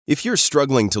If you're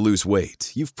struggling to lose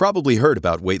weight, you've probably heard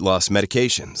about weight loss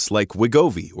medications like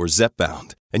Wegovy or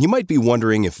Zepbound, and you might be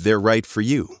wondering if they're right for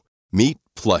you. Meet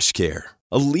PlushCare,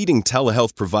 a leading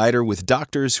telehealth provider with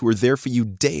doctors who are there for you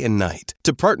day and night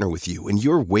to partner with you in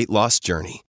your weight loss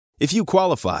journey. If you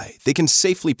qualify, they can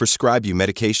safely prescribe you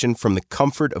medication from the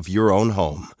comfort of your own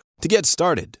home. To get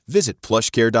started, visit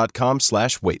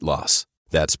plushcare.com/weightloss.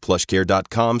 That's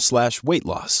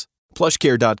plushcare.com/weightloss.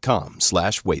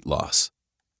 plushcare.com/weightloss.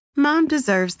 Mom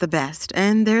deserves the best,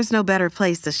 and there's no better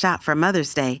place to shop for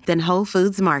Mother's Day than Whole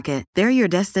Foods Market. They're your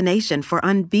destination for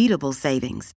unbeatable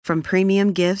savings, from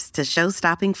premium gifts to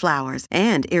show-stopping flowers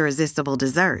and irresistible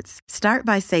desserts. Start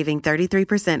by saving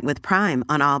 33% with Prime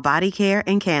on all body care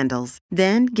and candles.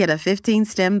 Then get a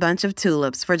 15-stem bunch of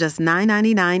tulips for just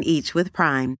 $9.99 each with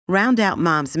Prime. Round out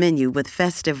Mom's menu with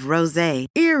festive rosé,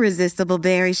 irresistible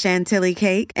berry chantilly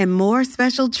cake, and more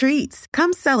special treats.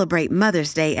 Come celebrate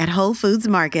Mother's Day at Whole Foods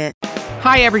Market.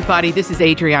 Hi, everybody. This is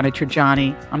Adriana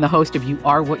Trajani. I'm the host of You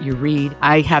Are What You Read.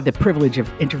 I have the privilege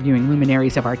of interviewing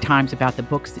luminaries of our times about the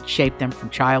books that shaped them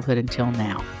from childhood until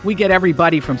now. We get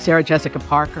everybody from Sarah Jessica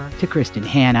Parker to Kristen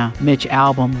Hanna, Mitch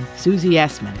Albom, Susie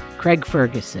Essman, Craig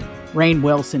Ferguson, Rainn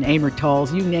Wilson, Amor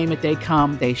Tolls, you name it, they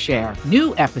come, they share.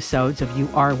 New episodes of You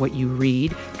Are What You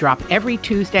Read drop every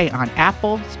Tuesday on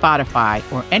Apple, Spotify,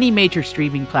 or any major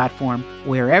streaming platform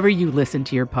wherever you listen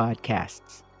to your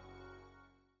podcasts.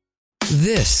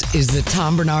 This is the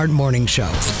Tom Barnard Morning Show.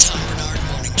 The Tom Barnard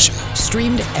Morning Show.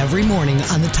 Streamed every morning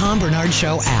on the Tom Barnard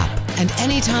Show app and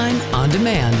anytime on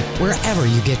demand wherever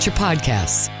you get your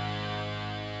podcasts.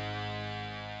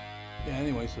 Yeah,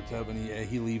 anyway, so Tevin,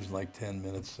 he leaves in like 10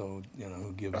 minutes, so,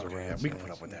 who gives a rat's we can ass?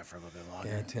 put up with that for a little bit longer.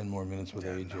 Yeah, 10 more minutes with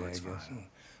AJ, I guess. Fine.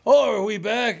 Oh, are we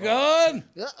back on?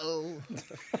 Uh-oh.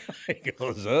 He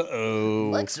goes,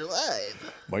 uh-oh. Mics are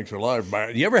live. Mics are live.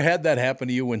 You ever had that happen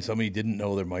to you when somebody didn't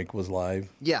know their mic was live?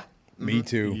 Yeah. Me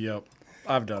too. Yep,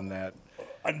 I've done that.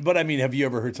 But, I mean, have you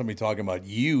ever heard somebody talking about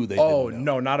you?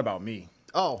 No, not about me.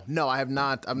 Oh, no, I have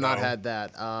not. I've not had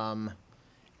that.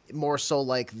 More so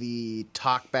like the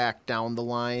talk back down the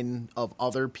line of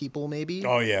other people, maybe.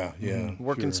 Oh, yeah.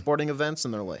 Working sporting events,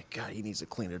 and they're like, God, he needs to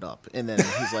clean it up. And then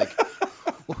he's like,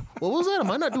 what was that? Am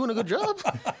I not doing a good job?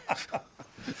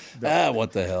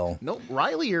 What the hell? Nope.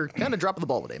 Riley, you're kind of dropping the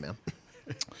ball today, man.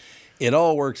 It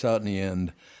all works out in the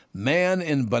end. Man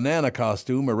in banana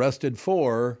costume arrested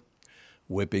for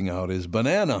whipping out his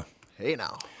banana. Hey,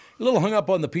 now. A little hung up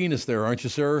on the penis there, aren't you,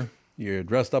 sir? You're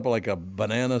dressed up like a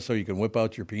banana so you can whip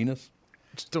out your penis?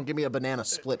 Just don't give me a banana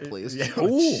split, please.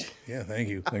 Ooh. Yeah, thank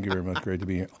you. Thank you very much. Great to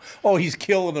be here. Oh, he's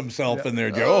killing himself in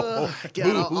there, Joe.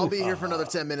 I'll be here for another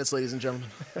 10 minutes, ladies and gentlemen.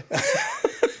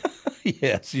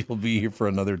 Yes, you'll be here for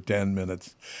another 10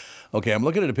 minutes. Okay, I'm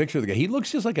looking at a picture of the guy. He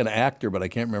looks just like an actor, but I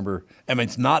can't remember. I mean,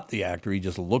 it's not the actor. He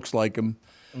just looks like him,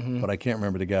 but I can't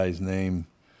remember the guy's name.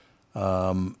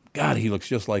 God, he looks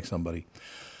just like somebody.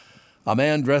 A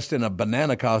man dressed in a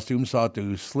banana costume sought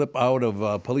to slip out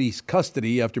of police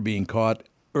custody after being caught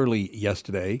early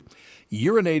yesterday,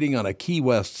 urinating on a Key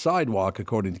West sidewalk,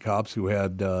 according to cops who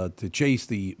had to chase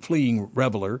the fleeing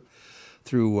reveler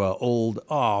through the old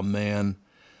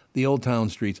town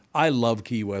streets. I love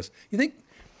Key West.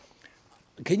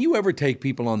 Can you ever take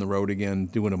people on the road again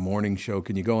doing a morning show?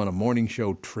 Can you go on a morning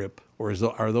show trip, or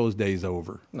are those days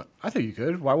over? No, I think you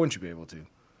could. Why wouldn't you be able to?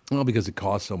 Well, because it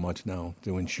costs so much now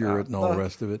to insure it and all the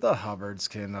rest of it. The Hubbards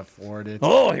can afford it.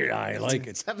 Oh, yeah, I like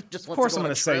it. Just Of course I'm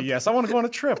going to say yes. I want to go on a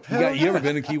trip. You ever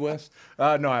been to Key West?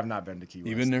 No, I've not been to Key West.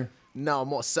 You been there? No,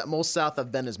 most south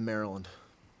I've been is Maryland.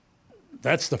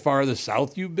 That's the farthest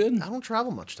south you've been? I don't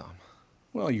travel much, Tom.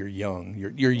 Well, you're young.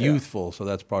 You're youthful, so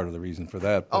that's part of the reason for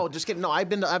that. Oh, just kidding. No, I've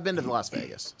been to Las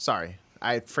Vegas. Sorry.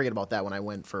 I forget about that when I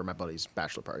went for my buddy's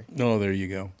bachelor party. No, there you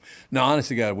go. No,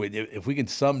 honestly, God, if we can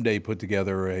someday put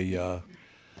together a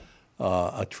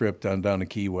trip down to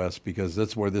Key West, because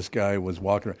that's where this guy was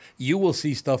walking around. You will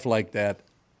see stuff like that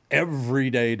every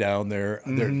day down there.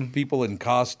 There are people in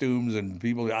costumes and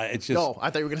people. It's just. No, I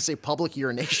thought you were going to say public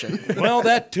urination. Well,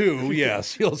 that too.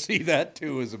 Yes, you'll see that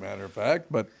too, as a matter of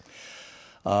fact. But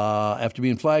after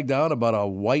being flagged down about a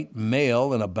white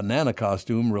male in a banana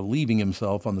costume relieving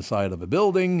himself on the side of a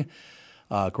building.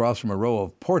 Across from a row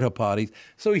of porta potties.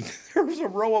 So there was a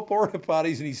row of porta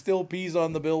potties, and he still pees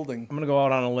on the building. I'm going to go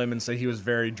out on a limb and say he was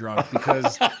very drunk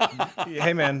because,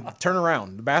 hey, man, turn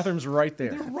around. The bathroom's right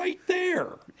there. They're right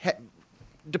there.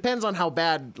 Depends on how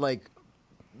bad,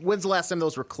 when's the last time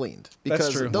those were cleaned? Because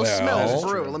That's true. those smells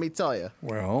brew, let me tell you.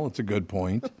 Well, it's a good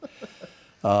point.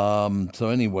 So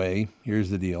anyway,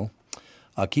 here's the deal.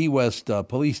 A Key West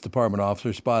Police Department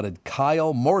officer spotted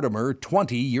Kyle Mortimer,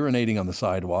 20, urinating on the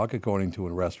sidewalk, according to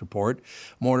an arrest report.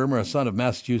 Mortimer, a son of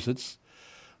Massachusetts.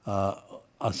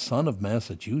 A son of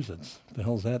Massachusetts? What the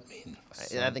hell does that mean?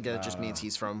 I think that just means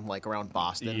he's from, like, around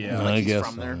Boston. Yeah. Like I he's guess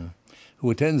from there. Who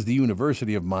attends the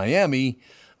University of Miami,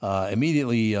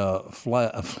 immediately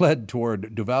fled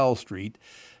toward Duval Street.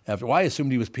 I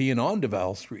assumed he was peeing on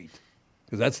Duval Street,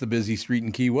 because that's the busy street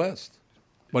in Key West.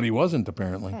 But he wasn't,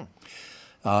 apparently.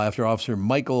 After Officer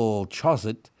Michael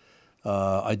Chaussett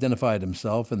identified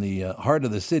himself in the heart of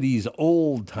the city's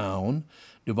Old Town.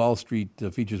 Duval Street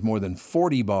features more than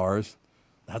 40 bars.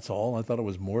 That's all? I thought it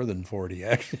was more than 40,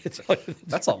 actually.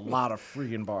 That's a lot of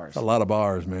freaking bars. A lot of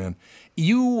bars, man.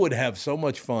 You would have so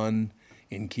much fun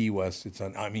in Key West.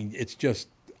 It's just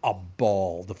a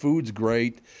ball. The food's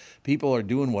great. People are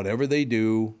doing whatever they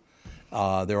do.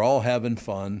 They're all having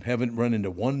fun. Haven't run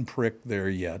into one prick there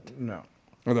yet. No.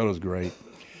 I thought it was great.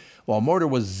 While Mortar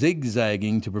was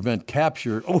zigzagging to prevent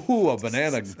capture. Ooh, a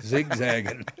banana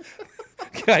zigzagging.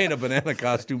 Guy in a banana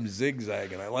costume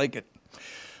zigzagging. I like it.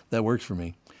 That works for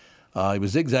me. He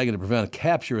was zigzagging to prevent a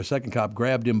capture. A second cop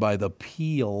grabbed him by the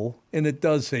peel. And it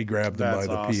does say grabbed him by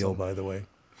the peel, by the way.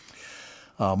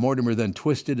 Mortimer then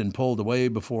twisted and pulled away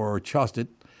before Chaussett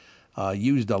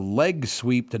used a leg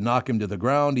sweep to knock him to the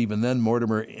ground. Even then,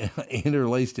 Mortimer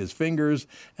interlaced his fingers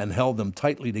and held them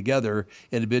tightly together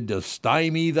in a bid to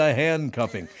stymie the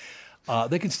handcuffing.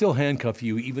 They can still handcuff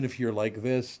you even if you're like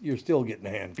this. You're still getting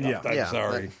handcuffed. I'm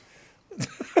sorry.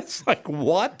 It's like,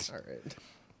 what? All right.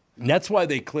 And that's why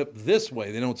they clip this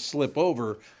way. They don't slip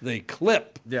over. They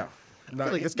clip. Yeah. I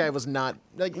feel like this guy was not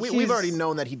like we've already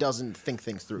known that he doesn't think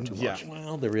things through too much.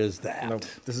 Well, there is that. No,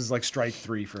 this is like strike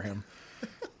 3 for him.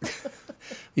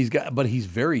 He's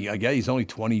only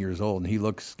 20 years old, and he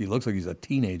looks like he's a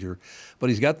teenager, but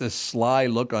he's got this sly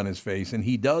look on his face, and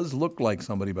he does look like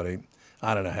somebody, but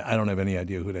I don't know. I don't have any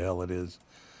idea who the hell it is.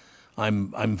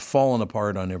 I'm falling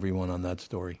apart on everyone on that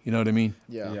story. You know what I mean?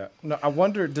 Yeah. No, I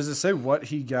wonder, does it say what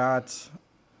he got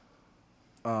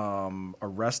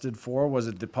arrested for? Was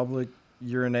it the public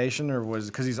urination, or was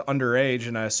it because he's underage,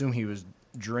 and I assume he was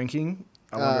drinking?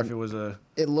 I wonder if it was a...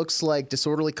 It looks like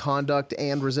disorderly conduct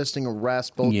and resisting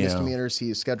arrest, both misdemeanors. He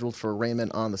is scheduled for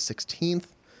arraignment on the 16th.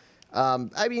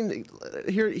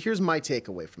 Here's my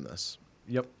takeaway from this.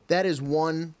 Yep. That is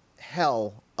one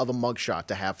hell of a mugshot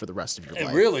to have for the rest of your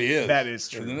life. It really is. That is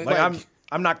true. Isn't it? Like,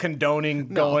 I'm not condoning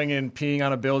going and peeing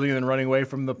on a building and then running away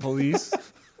from the police.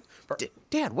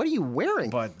 Dad, what are you wearing?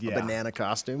 But, yeah. A banana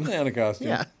costume. Banana costume.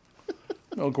 Yeah.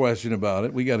 No question about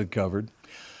it. We got it covered.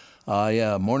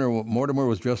 Mortimer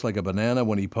was dressed like a banana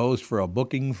when he posed for a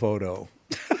booking photo.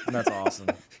 That's awesome.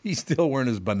 He's still wearing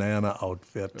his banana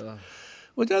outfit,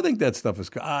 which I think that stuff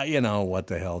is, what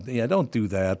the hell. Yeah, don't do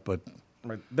that, but...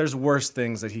 There's worse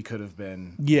things that he could have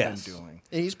been doing.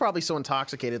 And he's probably so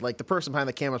intoxicated. Like, the person behind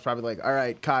the camera is probably like, all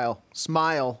right, Kyle,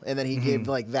 smile. And then he gave,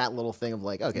 like, that little thing of,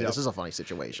 like, okay, this is a funny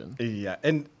situation. Yeah.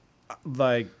 And,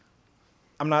 like,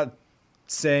 I'm not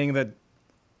saying that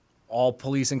all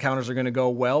police encounters are going to go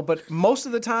well, but most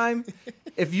of the time,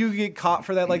 if you get caught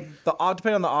for that, like,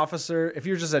 depending on the officer, if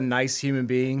you're just a nice human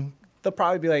being, they'll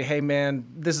probably be like, hey, man,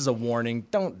 this is a warning.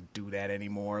 Don't do that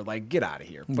anymore. Like, get out of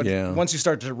here. But once you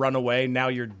start to run away, now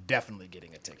you're definitely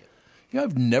getting a ticket. Yeah,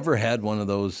 I've never had one of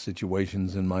those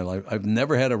situations in my life. I've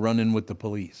never had a run-in with the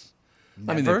police.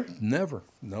 Never? Never.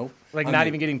 Nope. Like, not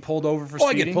even getting pulled over for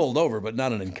speeding? I get pulled over, but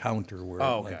not an encounter where,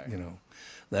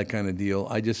 that kind of deal.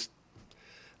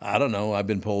 I don't know. I've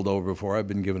been pulled over before. I've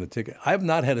been given a ticket. I have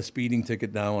not had a speeding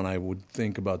ticket now, and I would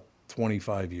think about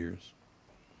 25 years.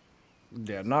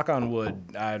 Yeah, knock on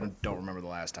wood, I don't remember the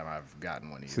last time I've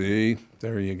gotten one either. See,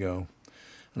 there you go.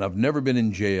 And I've never been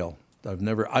in jail.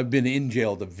 I've been in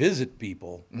jail to visit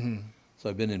people. Mm-hmm. So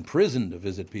I've been in prison to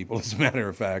visit people, as a matter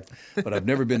of fact. But I've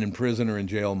never been in prison or in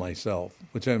jail myself,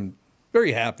 which I'm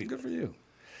very happy. Good for you.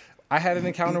 I had an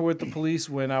encounter with the police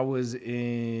when I was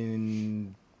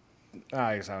in,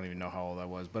 I guess I don't even know how old I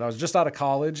was, but I was just out of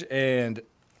college, and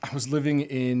I was living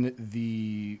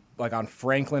in on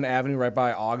Franklin Avenue, right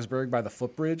by Augsburg, by the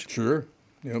footbridge. Sure.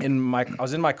 Yep. I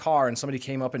was in my car, and somebody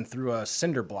came up and threw a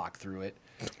cinder block through it.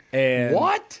 And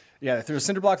what? Yeah, they threw a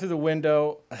cinder block through the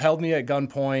window, held me at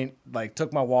gunpoint,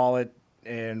 took my wallet,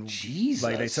 and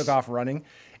they took off running.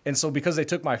 And so because they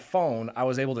took my phone, I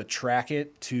was able to track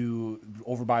it to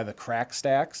over by the crack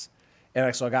stacks.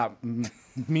 And so I got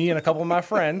me and a couple of my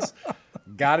friends,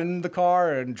 got in the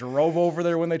car and drove over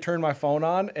there when they turned my phone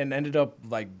on, and ended up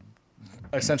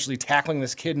essentially tackling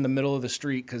this kid in the middle of the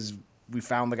street because we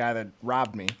found the guy that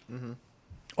robbed me. Mm-hmm.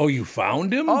 Oh, you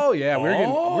found him? Oh yeah, we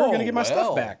were gonna get my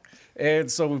stuff back, and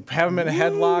so we have him in a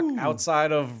headlock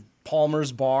outside of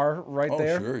Palmer's bar right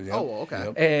there. Sure, yeah. Oh, okay.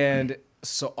 Yep.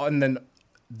 And then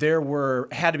there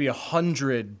had to be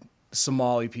 100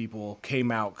 Somali people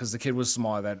came out because the kid was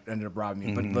Somali that ended up robbing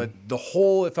me. Mm-hmm. But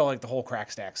it felt like the whole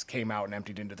crack stacks came out and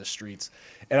emptied into the streets.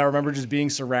 And I remember just being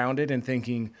surrounded and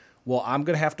thinking, well, I'm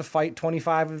going to have to fight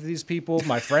 25 of these people.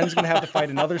 My friend's going to have to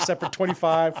fight another separate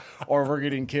 25, or we're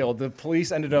getting killed. The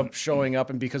police ended up showing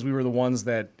up, and because we were the ones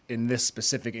that, in this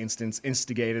specific instance,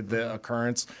 instigated the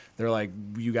occurrence, they're like,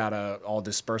 you got to all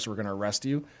disperse, we're going to arrest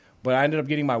you. But I ended up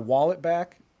getting my wallet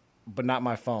back, but not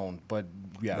my phone. But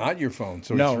yeah. Not your phone,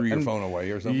 so No, he threw your and- phone away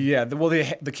or something? Yeah,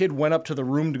 the kid went up to the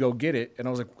room to go get it, and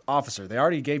I was like, officer, they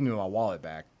already gave me my wallet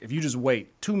back. If you just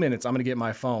wait 2 minutes, I'm going to get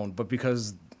my phone. But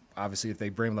because... obviously, if they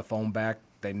bring the phone back,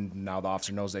 now the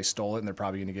officer knows they stole it, and they're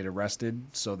probably going to get arrested.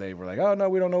 So they were like, "Oh no,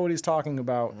 we don't know what he's talking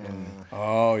about." And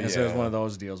so it was one of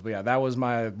those deals. But yeah, that was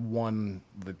my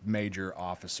the major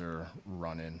officer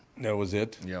run-in. That was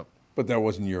it? Yep. But that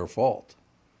wasn't your fault.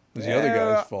 It was the other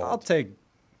guy's fault. I'll take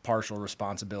partial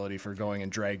responsibility for going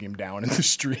and dragging him down in the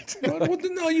street.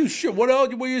 No, you should. What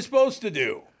else were you supposed to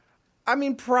do? I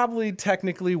mean, probably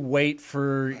technically wait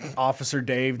for Officer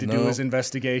Dave to do his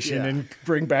investigation and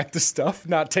bring back the stuff,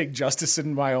 not take justice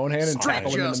in my own hand and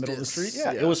tackle him in the middle of the street.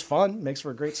 Yeah, it was fun. Makes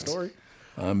for a great story.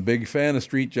 I'm a big fan of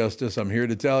street justice. I'm here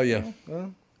to tell you.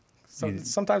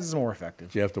 Sometimes it's more effective.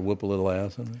 Did you have to whip a little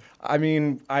ass on it? I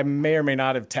mean, I may or may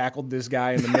not have tackled this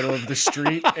guy in the middle of the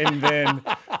street, and then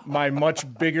my much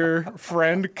bigger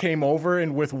friend came over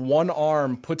and with one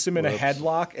arm puts him in a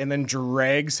headlock and then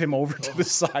drags him over to the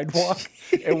sidewalk.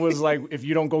 It was like, if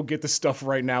you don't go get the stuff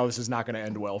right now, this is not going to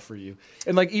end well for you.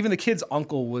 And like, even the kid's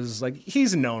uncle was like,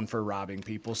 he's known for robbing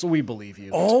people, so we believe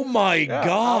you. Oh my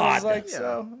God! I was like,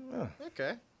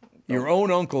 Okay. Your own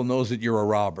uncle knows that you're a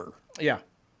robber. Yeah.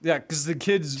 Yeah, because the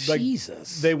kids, like,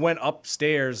 they went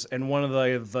upstairs, and one of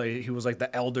he was like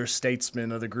the elder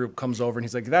statesman of the group comes over, and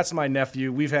he's like, that's my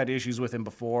nephew. We've had issues with him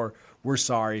before. We're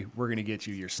sorry. We're going to get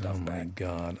you your stuff back. Oh, my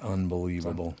God.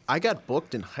 Unbelievable. I got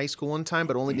booked in high school one time,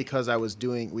 but only because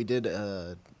we did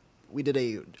a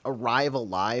Arrive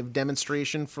Alive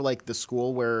demonstration for, like, the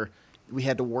school where we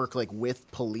had to work, like,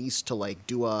 with police to, like,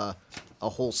 do a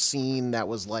whole scene that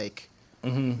was, like,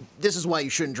 this is why you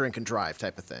shouldn't drink and drive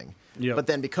type of thing. Yep. But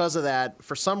then because of that,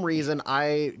 for some reason,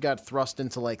 I got thrust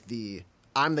into like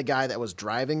I'm the guy that was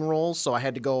driving role, so I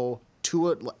had to go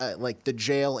to like the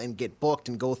jail and get booked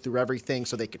and go through everything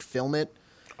so they could film it.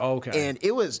 Okay. And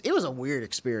it was a weird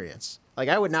experience. Like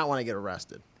I would not want to get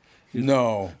arrested.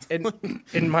 No.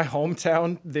 In my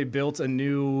hometown, they built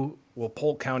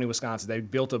Polk County, Wisconsin, they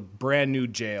built a brand new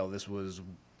jail. This was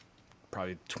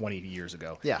probably 20 years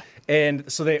ago. Yeah. And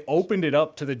so they opened it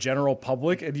up to the general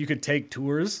public, and you could take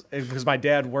tours, because my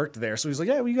dad worked there. So he's like,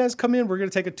 yeah, well, you guys come in, we're going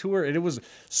to take a tour. And it was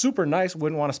super nice.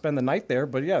 Wouldn't want to spend the night there.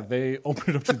 But yeah, they opened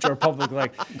it up to the general public.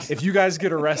 Like, if you guys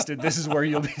get arrested, this is where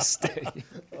you'll be staying.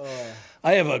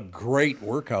 I have a great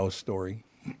workhouse story.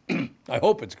 I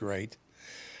hope it's great.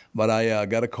 But I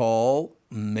got a call,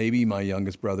 maybe my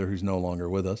youngest brother, who's no longer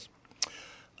with us,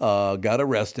 got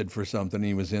arrested for something.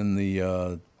 He was in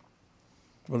the...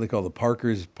 what do they call the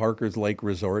Parker's Lake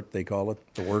Resort? They call it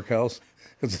the workhouse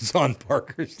because it's on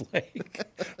Parker's Lake.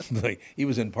 He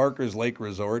was in Parker's Lake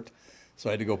Resort, so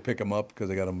I had to go pick him up because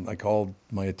I called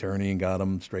my attorney and got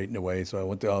him straightened away. So I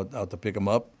went out to pick him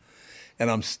up,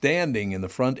 and I'm standing in the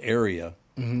front area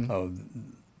of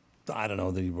I don't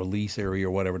know, the release area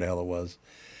or whatever the hell it was,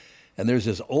 and there's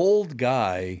this old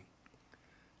guy,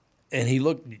 and he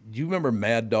looked. Do you remember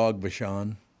Mad Dog Vachon?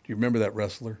 Do you remember that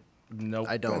wrestler? Nope.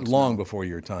 I don't. Long before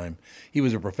your time. He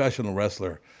was a professional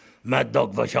wrestler. Mad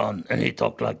Dog Vachon, and he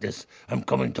talked like this. I'm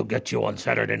coming to get you on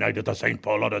Saturday night at the St.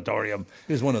 Paul Auditorium.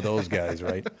 He was one of those guys,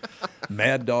 right?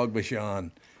 Mad Dog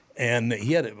Vachon. And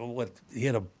he had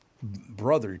a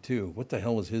brother, too. What the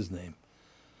hell was his name?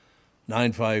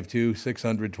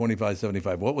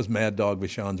 952-600-2575. What was Mad Dog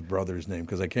Vachon's brother's name?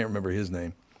 Because I can't remember his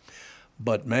name.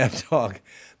 But Mad Dog,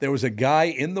 there was a guy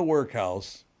in the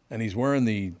workhouse, and he's wearing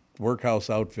the workhouse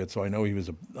outfit, so I know he was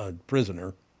a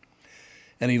prisoner.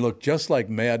 And he looked just like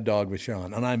Mad Dog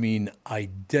Vachon, and I mean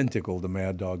identical to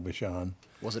Mad Dog Vachon.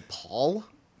 Was it Paul?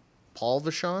 Paul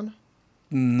Vachon?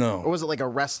 No. Or was it like a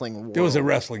wrestling world? It was a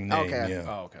wrestling name, Okay. yeah.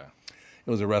 Oh, okay.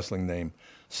 It was a wrestling name.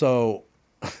 So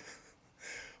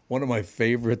one of my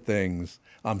favorite things,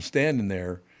 I'm standing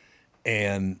there,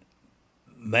 and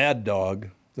Mad Dog,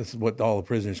 this is what all the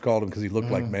prisoners called him because he looked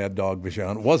like Mad Dog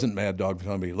Vachon. It wasn't Mad Dog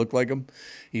Vachon, but he looked like him.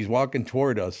 He's walking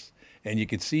toward us, and you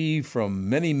could see from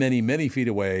many, many, many feet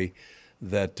away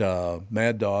that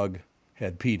Mad Dog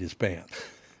had peed his pants.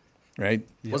 right?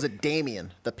 Was it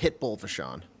Damien, the pit bull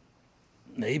Vachon?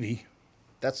 Maybe.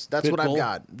 That's Pit what bull? I've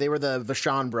got. They were the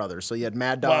Vachon brothers. So you had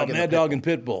Mad Dog and Mad the Dog Pitbull. and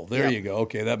Pitbull. There Yep. you go.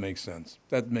 Okay, that makes sense.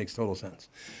 That makes total sense.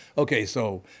 Okay,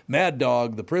 so Mad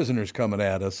Dog, the prisoner's coming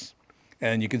at us,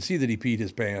 and you can see that he peed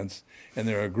his pants, and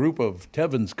there are a group of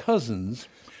Tevin's cousins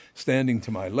standing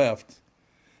to my left,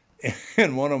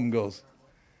 and one of them goes,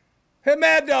 "Hey,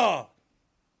 Mad Dog,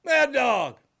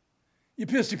 you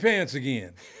pissed your pants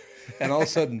again." And all of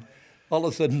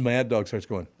a sudden, Mad Dog starts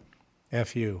going,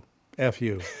 "F you. F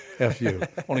you, F you."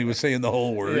 When he was saying the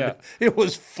whole word. Yeah. It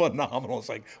was phenomenal. It's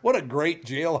like, what a great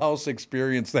jailhouse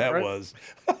experience that Right. was.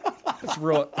 It's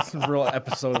a real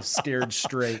episode of Scared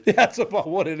Straight. That's about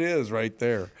what it is right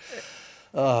there.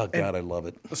 Oh, God, I love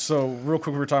it. So, real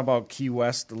quick, we were talking about Key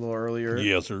West a little earlier.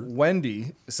 Yes, sir.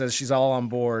 Wendy says she's all on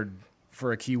board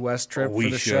for a Key West trip We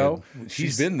for the should. show.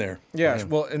 She's been there. Yeah,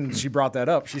 well, and she brought that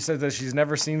up. She said that she's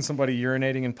never seen somebody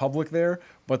urinating in public there,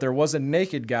 but there was a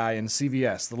naked guy in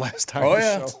CVS the last time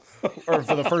show, or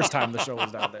for the first time the show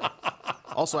was down there.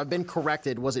 Also, I've been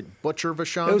corrected. Was it Butcher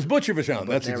Vachon? It was Butcher Vachon.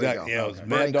 That's There we exactly. go. Yeah, it was Okay.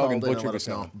 Mad Bernie Dog and called in Butcher let us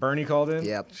know. Vachon. Bernie called in?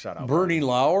 Yep. Shut up. Bernie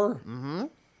Lauer? Mm-hmm.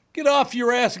 Get off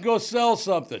your ass and go sell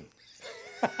something.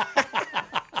 I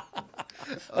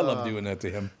love doing that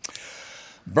to him.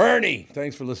 Bernie,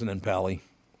 thanks for listening, Pally.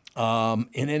 In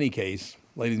any case,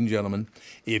 ladies and gentlemen,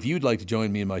 if you'd like to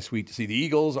join me in my suite to see the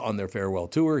Eagles on their farewell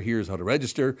tour, here's how to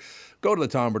register. Go to the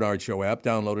Tom Barnard Show app,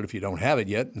 download it if you don't have it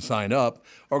yet, and sign up.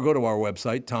 Or go to our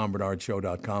website,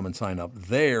 tombarnardshow.com, and sign up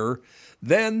there.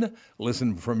 Then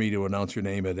listen for me to announce your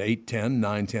name at 8:10,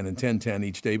 9:10, and 10:10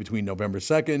 each day between November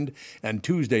 2nd and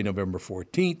Tuesday, November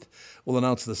 14th. We'll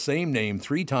announce the same name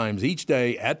 3 times each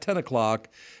day at 10 o'clock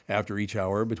after each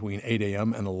hour between 8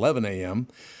 a.m. and 11 a.m.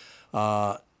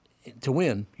 To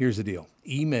win, here's the deal.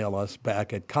 Email us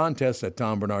back at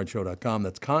contests@tombarnardshow.com.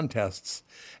 That's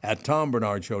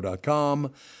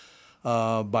contests@tombarnardshow.com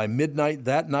by midnight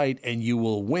that night, and you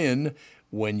will win.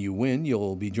 When you win,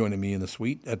 you'll be joining me in the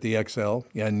suite at the XL.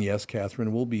 And yes,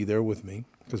 Catherine will be there with me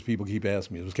because people keep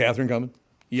asking me, was Catherine coming?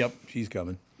 Yep, she's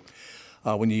coming.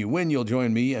 When you win, you'll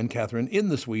join me and Catherine in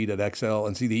the suite at XL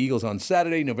and see the Eagles on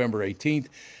Saturday, November 18th.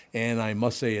 And I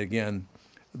must say again,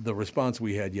 the response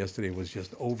we had yesterday was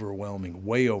just overwhelming,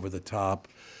 way over the top.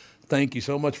 Thank you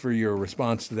so much for your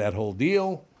response to that whole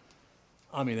deal.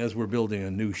 I mean, as we're building a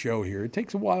new show here, it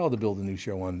takes a while to build a new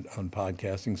show on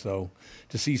podcasting. So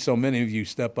to see so many of you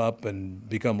step up and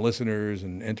become listeners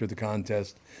and enter the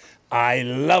contest, I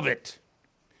love it.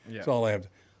 Yeah. That's all I have.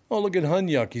 Oh, look at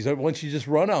Hunyuk. He's, why don't you just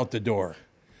run out the door?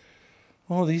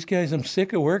 Oh, these guys, I'm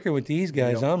sick of working with these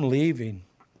guys. Yep. I'm leaving.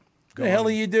 What the hell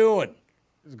are you doing?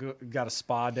 Got a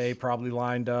spa day probably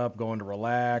lined up, going to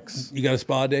relax. You got a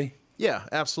spa day? Yeah,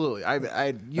 absolutely.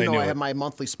 I have my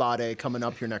monthly spa day coming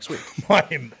up here next week.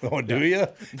 Oh, do you?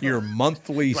 Your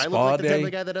monthly Do I spa look like day? the type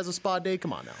of guy that has a spa day?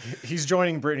 Come on now. He's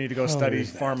joining Brittany to go study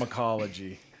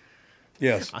pharmacology.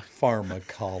 Yes,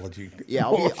 pharmacology. Yeah,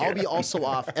 I'll be also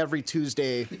off every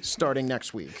Tuesday starting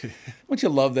next week. Don't you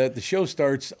love that? The show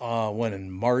starts when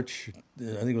in March, I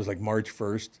think it was like March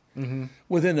 1st. Mm-hmm.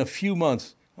 Within a few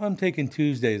months, I'm taking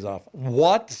Tuesdays off.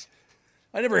 What?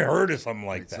 I never heard of something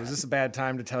like that. So is this a bad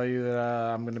time to tell you that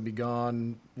I'm going to be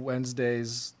gone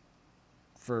Wednesdays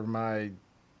for my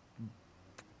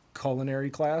culinary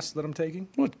class that I'm taking?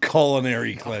 What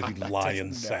culinary class, you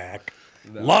lying sack?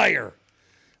 No. Liar.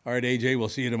 All right, AJ, we'll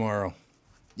see you tomorrow.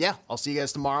 Yeah, I'll see you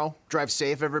guys tomorrow. Drive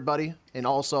safe, everybody. And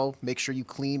also, make sure you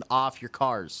clean off your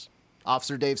cars.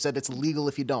 Officer Dave said it's illegal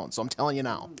if you don't, so I'm telling you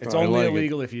now. It's only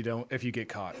illegal if you get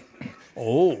caught.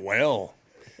 Oh, well.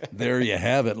 There you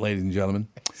have it, ladies and gentlemen.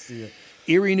 See ya.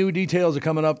 Eerie new details are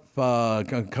coming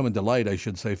to light, I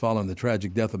should say, following the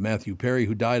tragic death of Matthew Perry,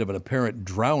 who died of an apparent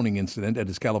drowning incident at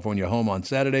his California home on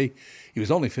Saturday. He was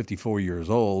only 54 years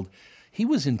old. He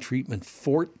was in treatment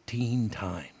 14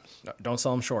 times. No, don't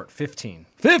sell him short. 15.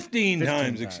 15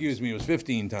 times, excuse me. It was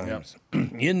 15 times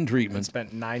in treatment. And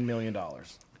spent $9 million.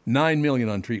 $9 million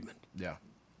on treatment. Yeah.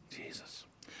 Jesus.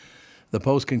 The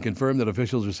Post can confirm that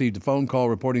officials received a phone call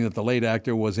reporting that the late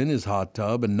actor was in his hot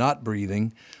tub and not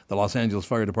breathing. The Los Angeles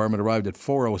Fire Department arrived at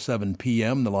 4:07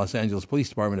 p.m., the Los Angeles Police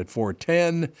Department at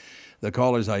 4:10. The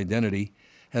caller's identity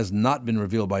has not been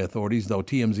revealed by authorities, though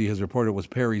TMZ has reported it was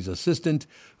Perry's assistant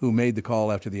who made the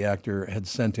call after the actor had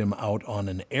sent him out on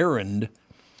an errand.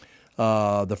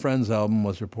 The Friends album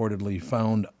was reportedly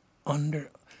found under...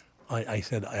 I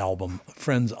said album.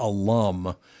 Friends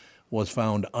alum was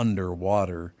found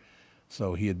underwater.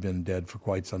 So he had been dead for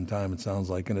quite some time, it sounds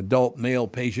like. An adult male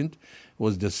patient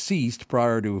was deceased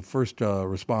prior to first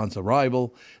response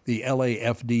arrival, the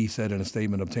LAFD said in a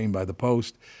statement obtained by the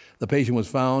Post. The patient was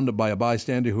found by a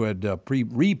bystander who had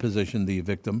repositioned the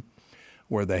victim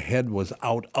where the head was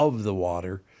out of the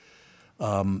water.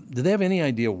 Did they have any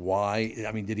idea why?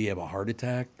 I mean, did he have a heart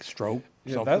attack, stroke,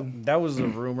 something? That was a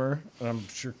rumor. And I'm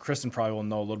sure Kristen probably will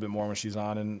know a little bit more when she's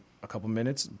on in a couple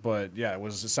minutes. But yeah,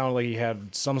 it sounded like he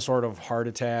had some sort of heart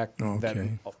attack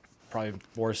that probably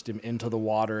forced him into the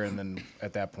water, and then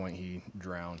at that point he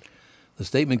drowned. The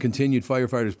statement continued,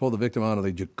 firefighters pulled the victim out of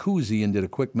the jacuzzi and did a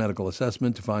quick medical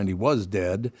assessment to find he was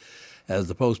dead. As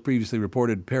the Post previously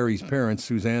reported, Perry's parents,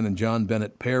 Suzanne and John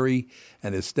Bennett Perry,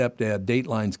 and his stepdad,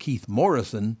 Dateline's Keith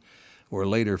Morrison, were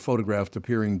later photographed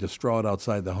appearing distraught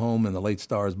outside the home, and the late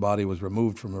star's body was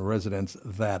removed from the residence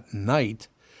that night.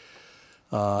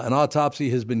 An autopsy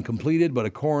has been completed, but a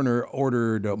coroner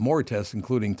ordered more tests,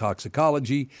 including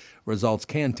toxicology. Results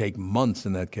can take months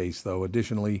in that case, though.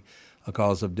 Additionally, a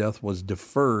cause of death was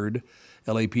deferred.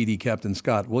 LAPD Captain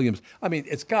Scott Williams. I mean,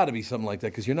 it's got to be something like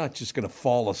that because you're not just going to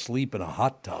fall asleep in a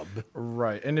hot tub.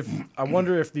 Right. And I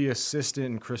wonder if the assistant,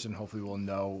 and Kristen hopefully will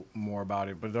know more about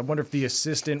it, but I wonder if the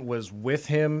assistant was with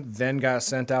him, then got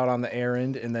sent out on the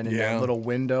errand, and then in that little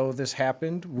window this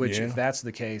happened, which if that's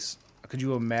the case, could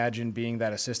you imagine being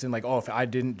that assistant? Like, if I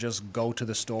didn't just go to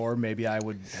the store, maybe I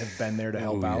would have been there to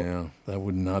help out. Yeah, that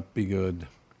would not be good.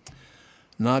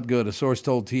 Not good. A source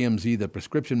told TMZ that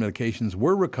prescription medications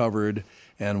were recovered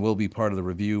and will be part of the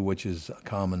review, which is a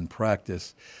common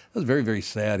practice. That was very, very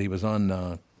sad. He was on,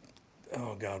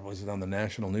 was it on the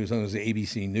national news? I think it was the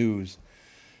ABC News,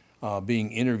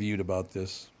 being interviewed about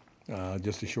this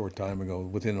just a short time ago,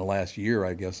 within the last year,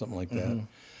 I guess, something like that.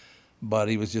 But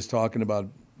he was just talking about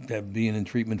being in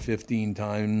treatment 15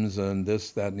 times and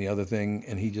this, that, and the other thing,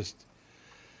 and he just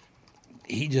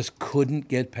couldn't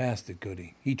get past it, could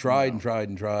he? He tried and tried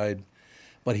and tried.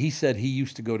 But he said he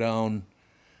used to go down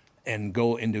and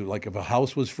go into, like, if a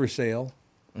house was for sale,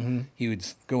 he would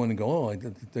go in and go, I'd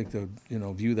like to,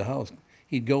 view the house.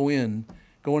 He'd go into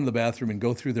the bathroom and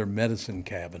go through their medicine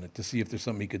cabinet to see if there's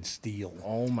something he could steal.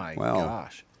 Oh, my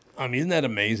gosh. I mean, isn't that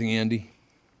amazing, Andy?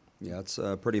 Yeah, it's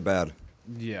pretty bad.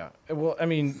 Yeah. Well, I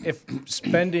mean, if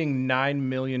spending $9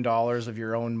 million of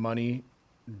your own money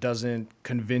doesn't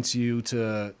convince you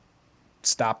to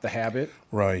stop the habit,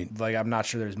 right? Like, I'm not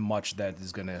sure there's much that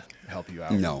is going to help you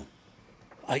out. No.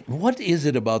 What is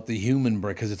it about the human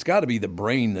brain? Because it's got to be the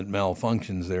brain that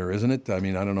malfunctions there, isn't it? I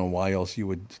mean, I don't know why else you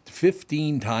would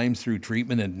 15 times through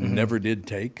treatment and never did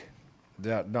take.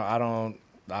 Yeah, no, I don't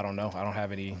know. I don't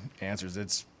have any answers.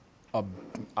 It's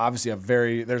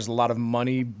obviously there's a lot of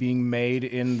money being made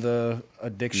in the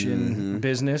addiction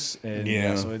business,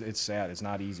 and so it's sad. It's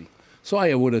not easy. So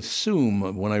I would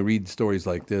assume when I read stories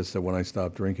like this that when I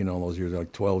stopped drinking all those years,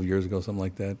 like 12 years ago, something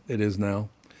like that, it is now.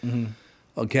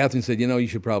 Catherine said, you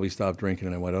should probably stop drinking.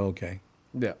 And I went, okay.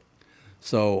 Yeah.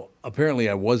 So apparently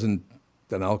I wasn't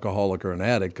an alcoholic or an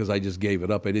addict because I just gave it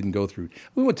up. I didn't go through.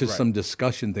 We went to some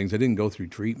discussion things. I didn't go through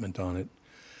treatment on it.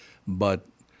 But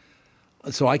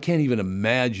so I can't even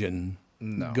imagine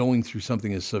going through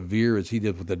something as severe as he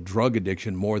did with the drug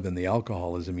addiction more than the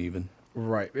alcoholism even.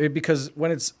 Right, because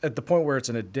when it's at the point where it's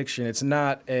an addiction, it's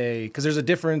not because there's a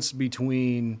difference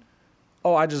between,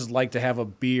 I just like to have a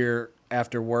beer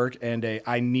after work and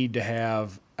I need to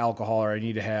have alcohol or I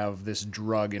need to have this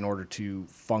drug in order to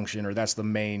function, or that's the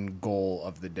main goal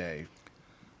of the day.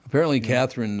 Apparently,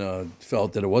 Catherine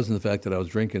felt that it wasn't the fact that I was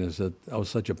drinking, it's that I was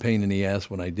such a pain in the ass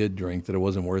when I did drink that it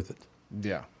wasn't worth it.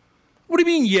 Yeah. What do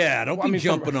you mean, yeah? Don't be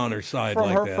jumping on her side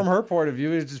like that. From her point of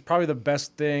view, it's just probably the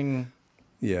best thing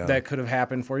that could have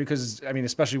happened for you. Because, I mean,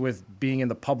 especially with being in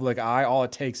the public eye, all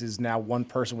it takes is now one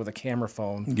person with a camera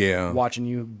phone watching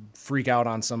you freak out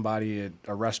on somebody at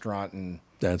a restaurant, and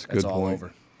that's a good point. All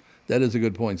over. That is a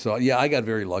good point. So, I got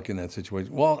very lucky in that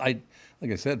situation. Well, like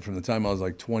I said, from the time I was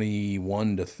like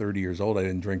 21 to 30 years old, I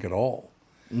didn't drink at all.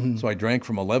 So I drank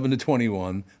from 11 to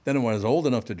 21. Then when I was old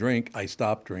enough to drink, I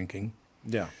stopped drinking.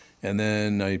 Yeah. And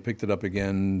then I picked it up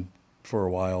again for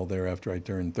a while there after I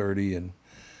turned 30. And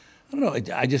I don't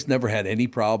know, I just never had any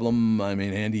problem. I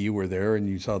mean, Andy, you were there and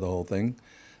you saw the whole thing.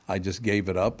 I just gave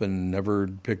it up and never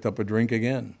picked up a drink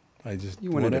again.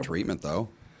 You went into treatment, though.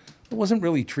 It wasn't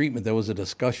really treatment. That was a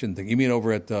discussion thing. You mean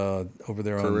over there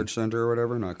Courage Center or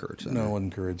whatever? Not Courage Center. No, it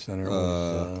wasn't Courage Center. It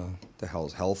was, the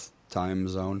hell's Health Time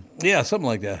Zone? Yeah, something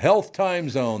like that. Health Time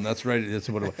Zone. That's right. That's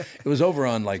what it was. It was over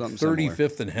on like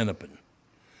 35th and Hennepin.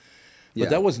 But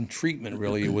that wasn't treatment,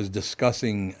 really. It was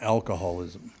discussing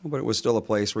alcoholism. But it was still a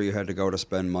place where you had to go to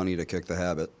spend money to kick the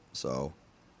habit. So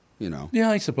you know. Yeah,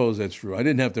 I suppose that's true. I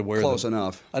didn't have to wear Close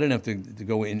enough. I didn't have to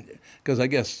go in because I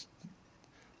guess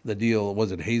the deal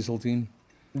was it Hazeltine.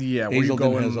 Yeah, where you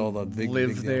Hazelton go has and all the big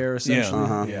live big there essentially.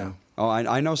 Uh-huh. Yeah. Oh,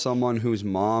 I know someone whose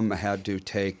mom had to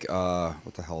take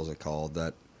what the hell is it called?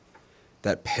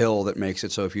 That pill that makes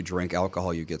it so if you drink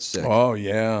alcohol you get sick. Oh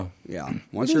yeah. Yeah.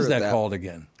 What is that called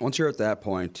again? Once you're at that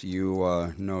point,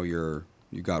 you know you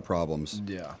got problems.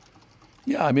 Yeah.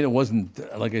 Yeah, I mean, it wasn't,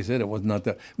 like I said, it was not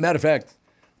that. Matter of fact,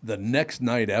 the next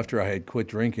night after I had quit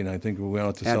drinking, I think we went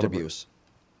out to And celebrate. abuse.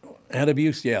 And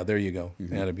abuse, yeah, there you go.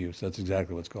 And abuse, that's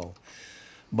exactly what it's called.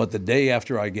 But the day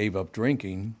after I gave up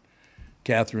drinking,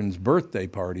 Catherine's birthday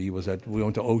party we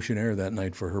went to Ocean Air that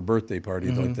night for her birthday party,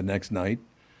 like the next night.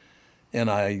 And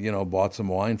I, bought some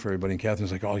wine for everybody. And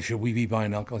Catherine's like, oh, should we be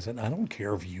buying alcohol? I said, I don't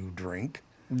care if you drink.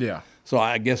 Yeah. So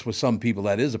I guess with some people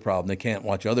that is a problem. They can't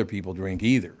watch other people drink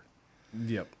either.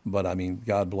 Yep. But I mean,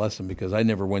 God bless them because I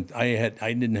never went. I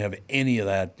didn't have any of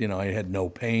that. I had no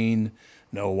pain.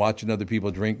 No, watching other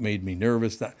people drink made me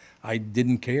nervous. I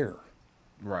didn't care.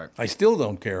 Right. I still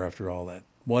don't care after all that.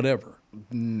 Whatever.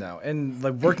 No, and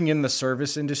like working in the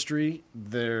service industry,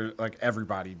 there like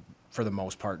everybody for the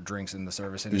most part drinks in the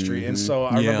service industry, and so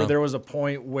I remember there was a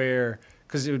point where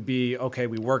because it would be okay,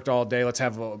 we worked all day, let's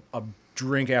have a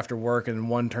drink after work, and then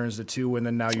one turns to two, and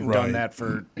then now you've done that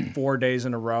for 4 days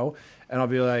in a row, and I'll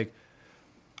be like,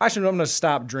 I'm going to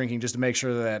stop drinking just to make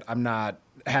sure that I'm not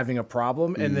having a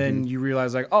problem, and then you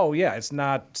realize like, oh yeah, it's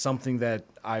not something that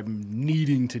I'm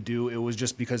needing to do. It was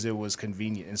just because it was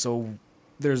convenient, and so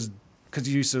there's. Because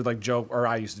you used to like joke, or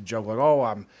I used to joke like, "Oh,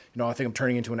 I think I'm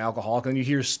turning into an alcoholic." And you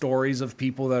hear stories of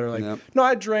people that are like, "No,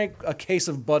 I drank a case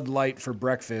of Bud Light for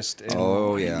breakfast," and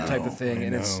type of thing.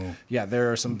 And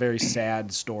there are some very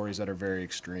sad stories that are very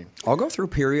extreme. I'll go through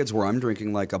periods where I'm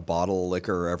drinking like a bottle of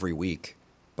liquor every week,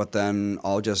 but then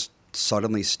I'll just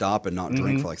suddenly stop and not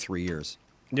drink for like 3 years.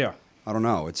 Yeah, I don't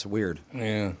know. It's weird.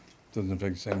 Yeah, doesn't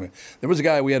affect the same way. There was a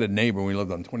guy. We had a neighbor. We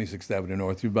lived on 26th Avenue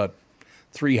North. We were about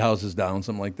 3 houses down,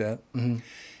 something like that.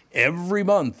 Every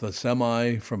month, a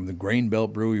semi from the Grain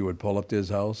Belt Brewery would pull up to his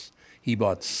house. He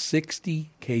bought 60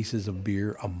 cases of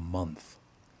beer a month.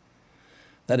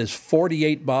 That is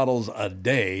 48 bottles a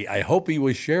day. I hope he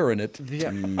was sharing it.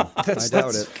 Yeah, I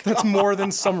doubt it. That's more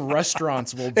than some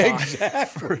restaurants will buy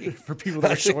for people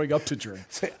that are showing up to drink.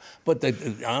 But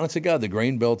honest to God, the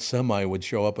Grain Belt semi would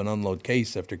show up and unload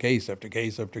case after case after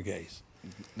case after case.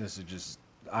 This is just.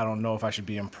 I don't know if I should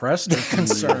be impressed or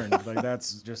concerned. Like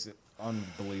that's just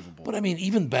unbelievable. But I mean,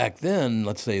 even back then,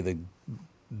 let's say the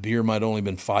beer might only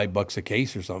been $5 a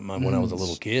case or something when I was a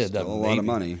little kid. Still a lot of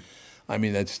money. I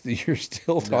mean, you're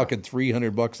still talking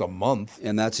 $300 a month,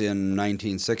 and that's in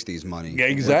 1960s money. Yeah,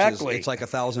 exactly. It's like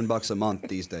 $1,000 a month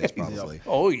these days, probably.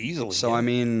 Oh, easily. So I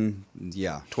mean,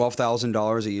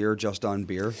 $12,000 a year just on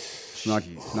beer. It's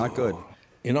not good.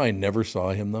 I never saw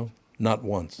him though. Not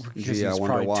once. Because I he's wonder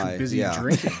probably why. too busy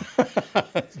drinking.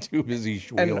 Too busy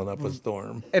wheeling up a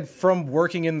storm. And from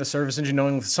working in the service industry,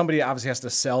 knowing somebody obviously has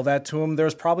to sell that to him,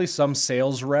 there's probably some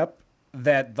sales rep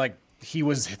that like he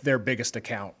was their biggest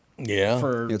account. Yeah.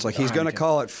 It's like he's going to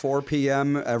call at 4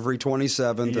 p.m. every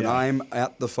 27th, and I'm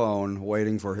at the phone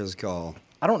waiting for his call.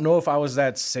 I don't know if I was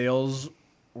that sales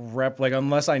rep, like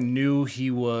unless I knew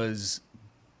he was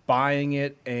buying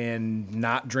it and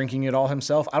not drinking it all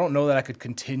himself. I don't know that I could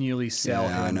continually sell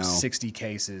him 60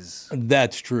 cases.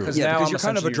 That's true. Because you're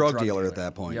kind of a drug dealer at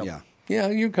that point. Yep. Yeah,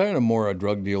 you're kind of more a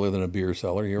drug dealer than a beer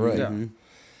seller. You're right.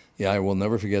 Yeah, I will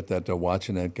never forget that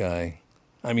watching that guy.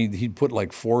 I mean, he'd put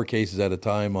like 4 cases at a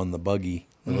time on the buggy,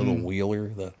 the little wheeler,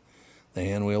 the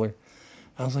hand wheeler.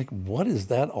 I was like, what is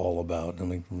that all about? I'm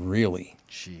like, really?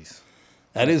 Jeez.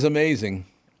 That is amazing.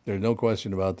 There's no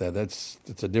question about that. It's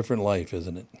a different life,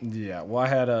 isn't it? Yeah. Well, I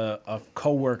had a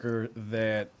coworker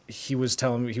that he was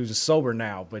telling me, he was sober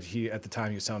now, but at the time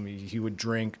he was telling me he would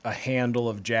drink a handle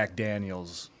of Jack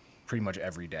Daniels pretty much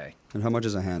every day. And how much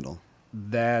is a handle?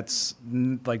 That's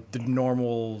like the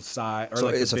normal size. So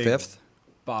like it's a fifth?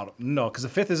 Bottle. No, because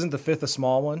isn't the fifth a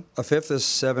small one? A fifth is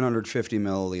 750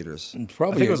 milliliters.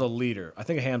 Probably. I think it was a liter. I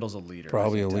think a handle's a liter.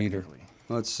 Probably a liter.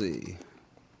 Let's see.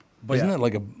 But isn't that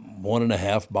like a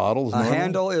 1.5 bottles? A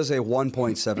handle is a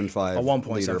 1.75. A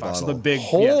 1.75. bottle. So the big.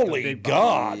 Holy the big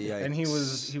God! And he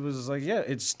was like,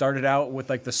 it started out with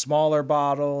like the smaller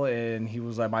bottle, and he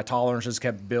was like, my tolerance just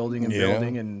kept building and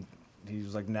building, and he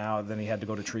was like, then he had to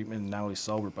go to treatment, and now he's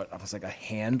sober. But I was like, a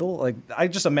handle? Like I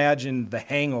just imagined the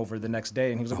hangover the next day,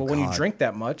 and he was like, when you drink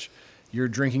that much, you're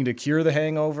drinking to cure the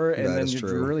hangover, and then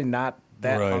you're really not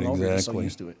that hungover. You're so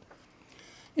used to it.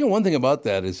 One thing about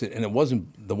that is, and it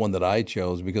wasn't the one that I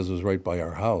chose because it was right by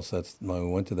our house. That's why we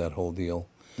went to that whole deal.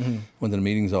 Went to the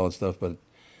meetings, all that stuff. But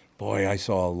Boy, I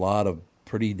saw a lot of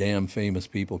pretty damn famous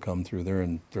people come through there,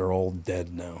 and they're all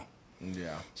dead now.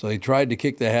 Yeah. So they tried to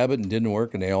kick the habit and didn't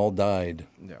work, and they all died.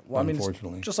 Yeah. Well, unfortunately.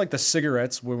 I mean, just like the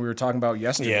cigarettes when we were talking about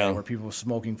yesterday, Yeah. where people were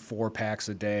smoking 4 packs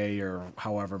a day or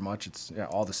however much, it's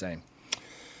all the same.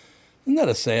 Isn't that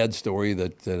a sad story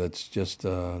that it's just...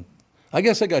 I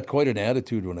guess I got quite an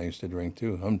attitude when I used to drink,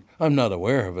 too. I'm not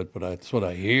aware of it, but that's what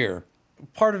I hear.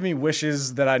 Part of me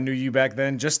wishes that I knew you back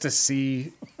then just to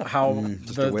see how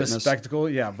the spectacle.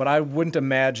 Yeah, but I wouldn't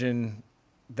imagine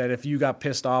that if you got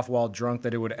pissed off while drunk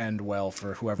that it would end well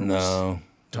for whoever was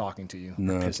talking to you.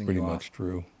 No, or that's pissing pretty you much off.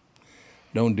 true.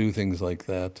 Don't do things like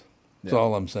that. That's Yeah.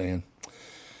 all I'm saying.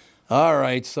 All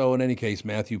right, so in any case,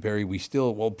 Matthew Perry, do you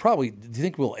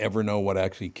think we'll ever know what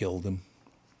actually killed him?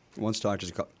 Once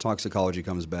toxicology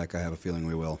comes back, I have a feeling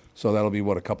we will. So that'll be,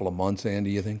 what, a couple of months,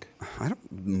 Andy, you think?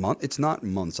 It's not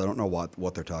months. I don't know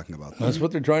what they're talking about. That's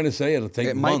what they're trying to say. It'll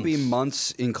take months. It might be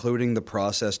months, including the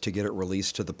process to get it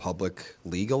released to the public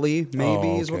legally,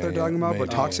 maybe, is what they're talking about. Maybe,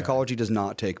 but toxicology does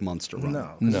not take months to run. No,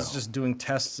 'cause it's just doing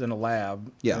tests in a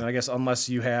lab. Yeah. And I guess unless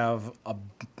you have a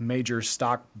major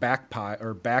stock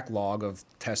backlog of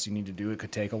tests you need to do, it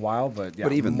could take a while. But yeah,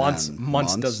 But even months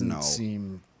then, doesn't no.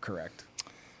 seem correct.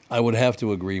 I would have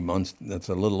to agree, months. That's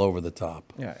a little over the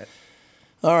top. Yeah.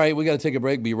 All right, we got to take a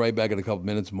break. Be right back in a couple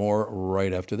minutes. More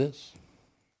right after this.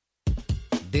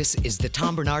 This is the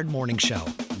Tom Barnard Morning Show.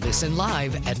 Listen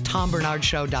live at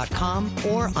tombernardshow.com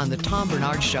or on the Tom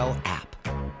Barnard Show app.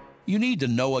 You need to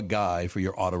know a guy for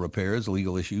your auto repairs,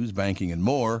 legal issues, banking, and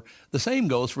more. The same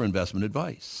goes for investment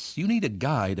advice. You need a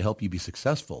guy to help you be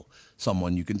successful,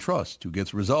 someone you can trust, who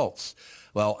gets results.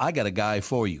 Well, I got a guy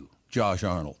for you. Josh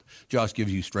Arnold. Josh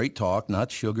gives you straight talk,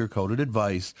 not sugar-coated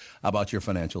advice about your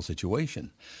financial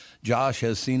situation. Josh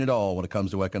has seen it all when it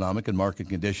comes to economic and market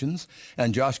conditions,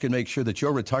 and Josh can make sure that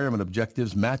your retirement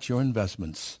objectives match your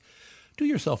investments. Do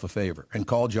yourself a favor and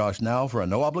call Josh now for a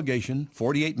no-obligation,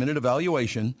 48-minute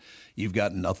evaluation. You've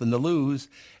got nothing to lose,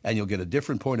 and you'll get a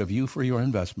different point of view for your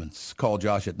investments. Call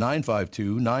Josh at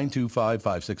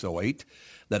 952-925-5608.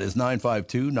 That is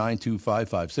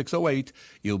 952-925-5608.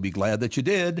 You'll be glad that you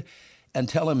did. And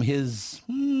tell him his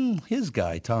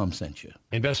guy, Tom, sent you.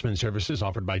 Investment services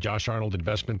offered by Josh Arnold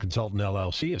Investment Consultant,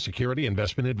 LLC, a security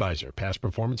investment advisor. Past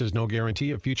performance is no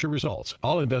guarantee of future results.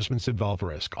 All investments involve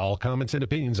risk. All comments and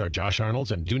opinions are Josh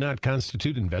Arnold's and do not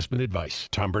constitute investment advice.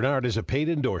 Tom Barnard is a paid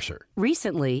endorser.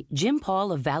 Recently, Jim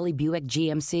Paul of Valley Buick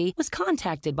GMC was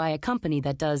contacted by a company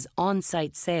that does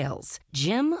on-site sales.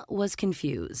 Jim was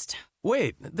confused.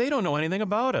 Wait, they don't know anything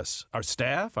about us, our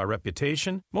staff, our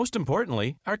reputation, most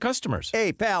importantly, our customers.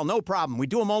 Hey, pal, no problem. We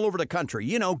do them all over the country.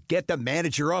 You know, get the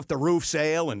manager off the roof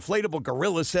sale, inflatable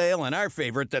gorilla sale, and our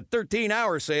favorite, the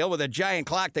 13-hour sale with a giant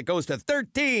clock that goes to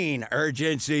 13.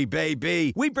 Urgency,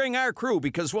 baby. We bring our crew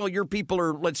because, well, your people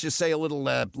are, let's just say, a little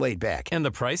laid back. And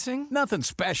the pricing? Nothing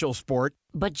special, sport.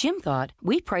 But Jim thought,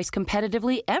 we price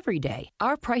competitively every day.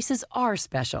 Our prices are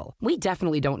special. We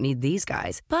definitely don't need these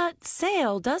guys. But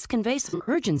sale does convey some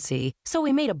urgency, so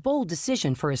we made a bold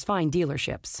decision for his fine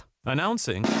dealerships.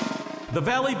 Announcing the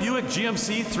Valley Buick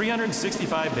GMC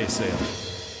 365-day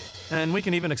sale. And we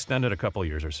can even extend it a couple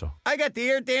years or so. I got the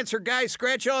air dancer guy,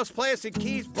 scratch-offs, plastic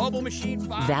keys, bubble machine,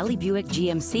 box. Valley Buick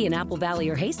GMC in Apple Valley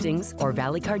or Hastings or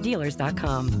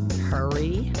valleycardealers.com.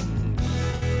 Hurry.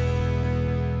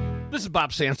 This is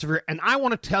Bob Sansevier, and I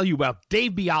want to tell you about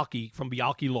Dave Bialki from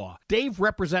Bialki Law. Dave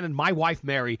represented my wife,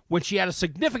 Mary, when she had a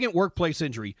significant workplace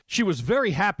injury. She was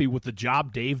very happy with the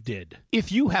job Dave did.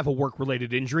 If you have a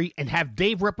work-related injury and have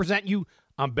Dave represent you,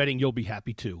 I'm betting you'll be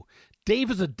happy too.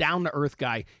 Dave is a down-to-earth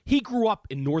guy. He grew up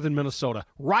in northern Minnesota,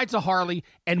 rides a Harley,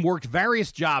 and worked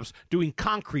various jobs doing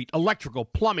concrete, electrical,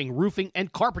 plumbing, roofing,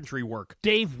 and carpentry work.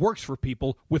 Dave works for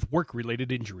people with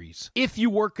work-related injuries. If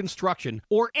you work construction,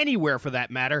 or anywhere for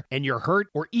that matter, and you're hurt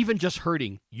or even just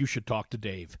hurting, you should talk to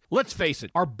Dave. Let's face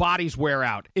it, our bodies wear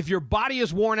out. If your body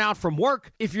is worn out from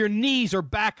work, if your knees or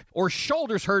back or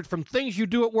shoulders hurt from things you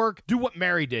do at work, do what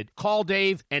Mary did. Call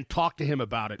Dave and talk to him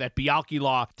about it at Bialki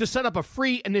Law to set up a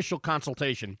free initial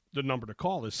consultation. The number to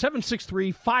call is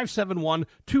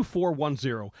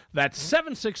 763-571-2410. That's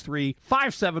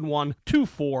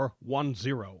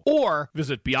 763-571-2410. Or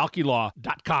visit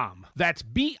bialkilaw.com. That's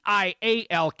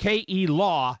BIALKE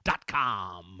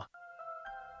law.com.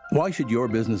 Why should your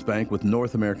business bank with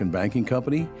North American Banking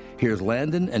Company? Here's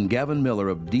Landon and Gavin Miller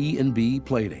of D&B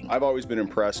Plating. I've always been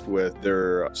impressed with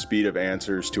their speed of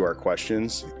answers to our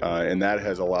questions, and that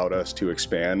has allowed us to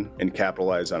expand and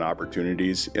capitalize on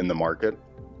opportunities in the market.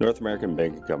 North American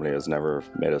Banking Company has never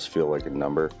made us feel like a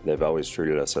number. They've always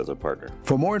treated us as a partner.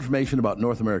 For more information about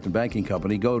North American Banking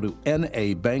Company, go to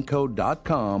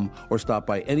nabanco.com or stop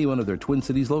by any one of their Twin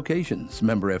Cities locations.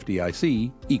 Member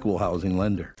FDIC, Equal Housing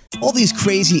Lender. All these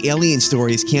crazy alien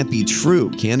stories can't be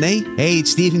true, can they? Hey,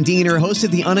 it's Stephen Diener, host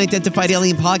of the Unidentified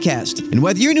Alien Podcast. And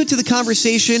whether you're new to the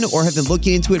conversation or have been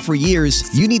looking into it for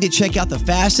years, you need to check out the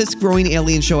fastest growing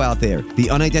alien show out there, the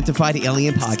Unidentified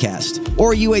Alien Podcast,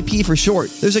 or UAP for short.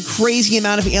 There's a crazy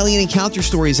amount of alien encounter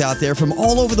stories out there from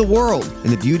all over the world.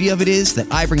 And the beauty of it is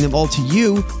that I bring them all to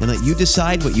you and let you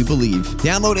decide what you believe.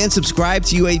 Download and subscribe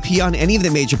to UAP on any of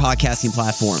the major podcasting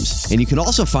platforms. And you can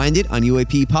also find it on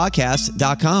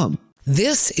UAPpodcast.com.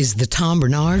 This is the Tom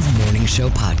Barnard Morning Show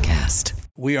podcast.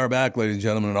 We are back, ladies and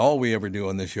gentlemen, and all we ever do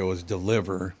on this show is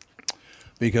deliver,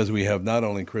 because we have not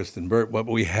only Kristen Burt, but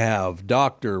we have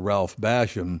Dr. Ralph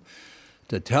Basham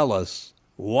to tell us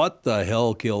what the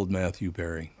hell killed Matthew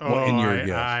Perry.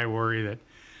 I worry that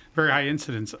very high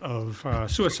incidence of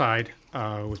suicide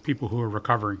with people who are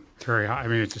recovering. Very high. I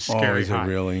mean, it's a scary high. Is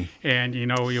it really? And,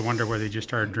 you wonder whether they just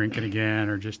started drinking again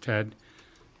or just had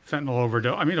fentanyl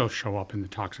overdose. I mean, it'll show up in the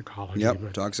toxicology.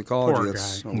 Yep, toxicology. Poor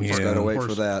guy. We just got to wait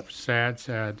for that. Sad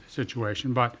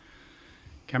situation. But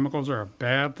chemicals are a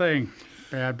bad thing.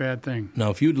 Bad thing. Now,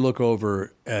 if you'd look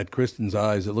over at Kristen's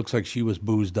eyes, it looks like she was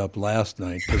boozed up last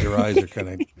night because her eyes are kind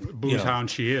of... Booze hound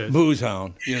she is. Booze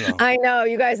hound, I know.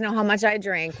 You guys know how much I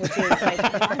drink, which is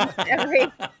like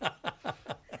every...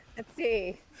 Let's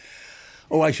see.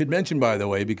 Oh, I should mention, by the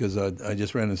way, because I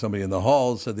just ran into somebody in the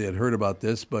hall, said they had heard about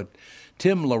this, but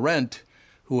Tim Laurent,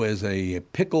 who is a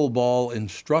pickleball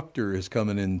instructor, is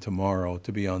coming in tomorrow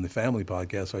to be on the Family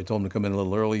Podcast. So I told him to come in a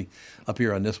little early up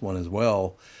here on this one as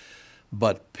well.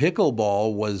 But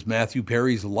pickleball was Matthew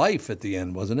Perry's life at the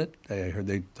end, wasn't it? I heard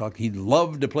they talk. He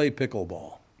loved to play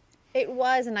pickleball. It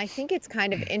was, and I think it's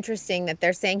kind of interesting that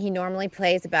they're saying he normally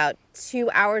plays about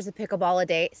 2 hours of pickleball a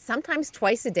day, sometimes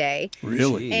twice a day.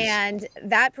 Really? Jeez. And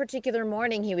that particular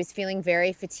morning, he was feeling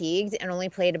very fatigued and only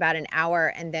played about an hour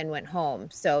and then went home.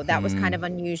 So that was kind of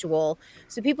unusual.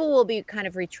 So people will be kind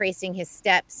of retracing his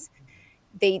steps.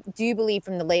 They do believe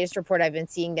from the latest report I've been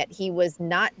seeing that he was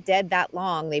not dead that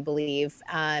long, they believe.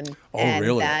 And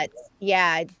really? That,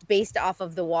 based off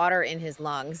of the water in his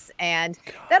lungs. And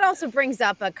that also brings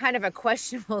up a kind of a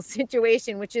questionable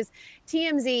situation, which is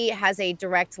TMZ has a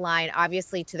direct line,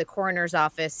 obviously, to the coroner's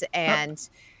office. And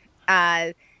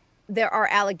there are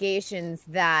allegations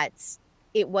that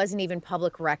it wasn't even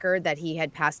public record that he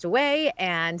had passed away,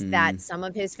 and that some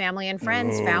of his family and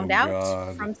friends found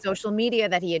out from social media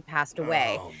that he had passed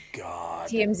away. Oh, God.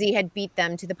 TMZ had beat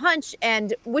them to the punch,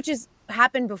 and which has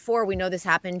happened before. We know this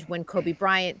happened when Kobe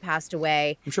Bryant passed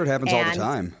away. I'm sure it happens all the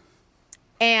time.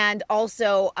 And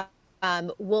also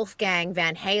Wolfgang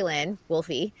Van Halen,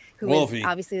 Wolfie, who is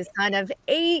obviously the son of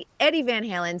Eddie Van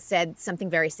Halen, said something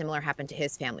very similar happened to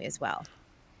his family as well.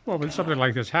 Well, when something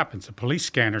like this happens, the police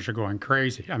scanners are going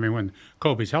crazy. I mean, when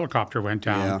Kobe's helicopter went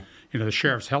down, the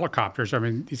sheriff's helicopters, I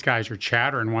mean, these guys are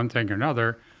chattering one thing or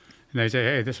another, and they say,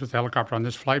 hey, this was the helicopter on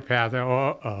this flight path.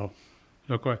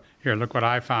 Look what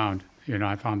I found.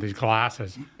 I found these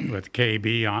glasses with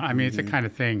KB on. I mean, it's the kind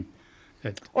of thing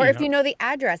that... Or if you know the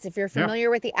address, if you're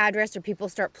familiar with the address, or people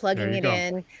start plugging it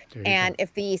in, and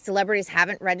if the celebrities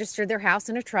haven't registered their house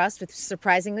in a trust, which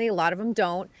surprisingly a lot of them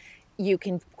don't, you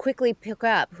can quickly pick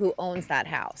up who owns that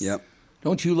house. Yep.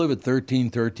 Don't you live at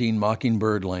 1313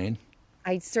 Mockingbird Lane?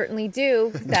 I certainly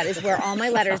do. That is where all my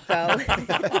letters go.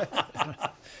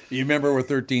 You remember where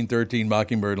 1313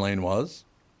 Mockingbird Lane was?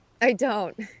 I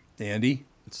don't. Andy?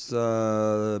 It's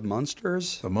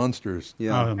Munsters? The Munsters.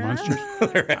 Yeah. Oh, the Munsters.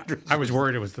 I was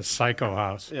worried it was the Psycho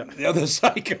House. Yeah, the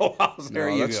Psycho House. There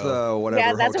you that's go. The whatever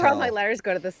Yeah, that's hotel. where all my letters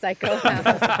go, to the Psycho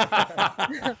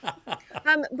House.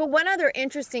 But one other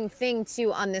interesting thing,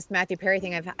 too, on this Matthew Perry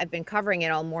thing, I've been covering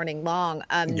it all morning long,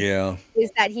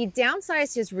 is that he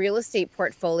downsized his real estate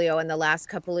portfolio in the last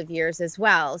couple of years as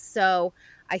well. So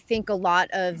I think a lot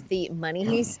of the money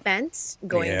he spent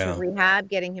going to rehab,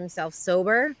 getting himself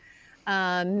sober,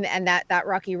 and that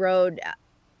rocky road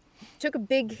took a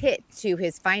big hit to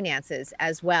his finances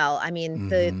as well. I mean,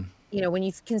 when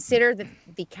you consider that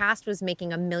the cast was making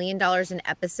 $1 million an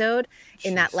episode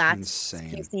in that last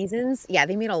few seasons,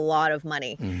 they made a lot of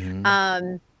money.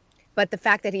 But the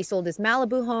fact that he sold his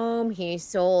Malibu home, he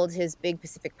sold his big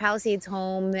Pacific Palisades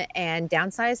home, and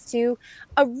downsized to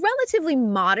a relatively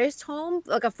modest home,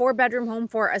 like a 4-bedroom home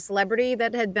for a celebrity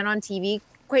that had been on TV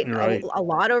quite a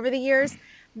lot over the years.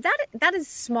 That is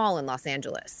small in Los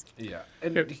Angeles. Yeah.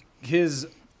 And his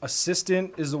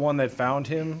assistant is the one that found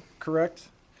him, correct?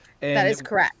 And that is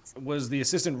correct. Was the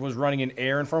assistant was running an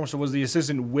errand for him? So was the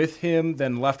assistant with him,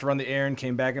 then left to run the errand,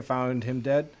 came back and found him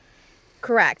dead?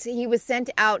 Correct. He was sent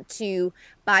out to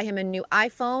buy him a new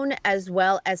iPhone as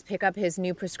well as pick up his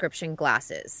new prescription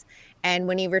glasses. And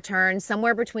when he returned,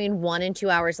 somewhere between 1 and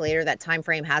 2 hours later, that time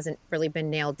frame hasn't really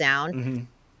been nailed down.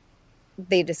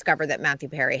 They discovered that Matthew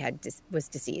Perry was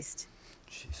deceased.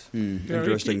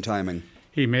 Interesting timing.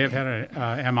 He may have had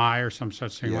a MI or some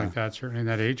such thing like that, certainly in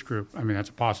that age group. I mean, that's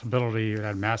a possibility. He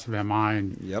had massive MI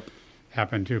and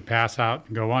happened to pass out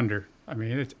and go under. I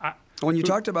mean, it's... When you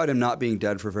talked about him not being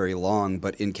dead for very long,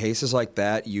 but in cases like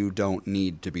that, you don't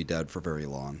need to be dead for very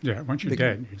long. Yeah, once you're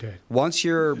dead, you're dead. Once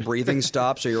your breathing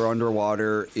stops or you're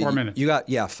underwater, 4 minutes. You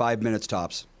got 5 minutes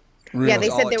tops. Yeah, they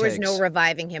said there was no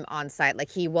reviving him on site.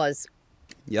 Like he was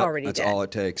already that's dead. all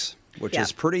it takes, which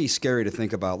is pretty scary to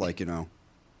think about. Like, you know,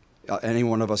 any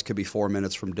one of us could be 4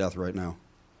 minets from death right now.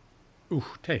 Ooh,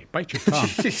 hey, bite your tongue.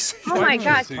 Oh my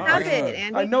gosh, stop it,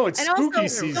 Andy. I know, it's spooky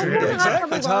season.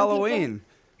 It's Halloween.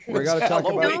 We got to talk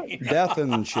about death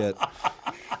and shit.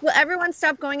 Will everyone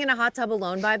stop going in a hot tub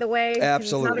alone, by the way?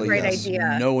 Absolutely. It's not a great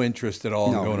idea. No interest at all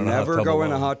in going in a hot tub never go alone.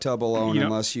 in a hot tub alone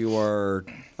unless you are,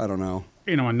 I don't know.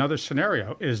 You know, another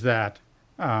scenario is that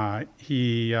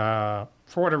he, for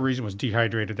whatever reason, was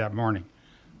dehydrated that morning.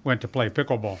 Went to play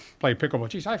pickleball.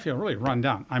 Geez, I feel really run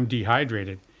down. I'm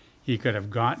dehydrated. He could have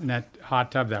gotten that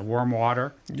hot tub, that warm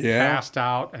water, passed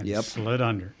out, and slid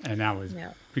under. And that was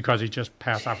because he just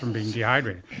passed out from being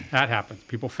dehydrated. That happens.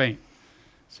 People faint.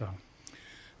 So,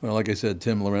 well, like I said,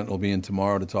 Tim Laurent will be in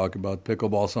tomorrow to talk about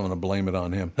pickleball, so I'm going to blame it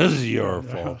on him. This is your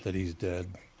fault that he's dead.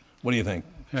 What do you think?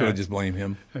 Should I just blame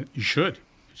him? You should.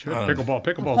 Pickleball's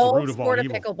the the root of all whole evil. sport of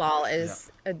pickleball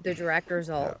is the direct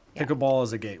result. Pickleball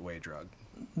is a gateway drug.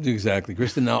 Exactly,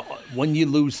 Kristen. Now, when you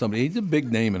lose somebody, he's a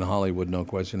big name in Hollywood, no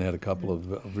question. Had a couple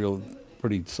of real,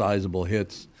 pretty sizable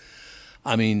hits.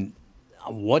 I mean,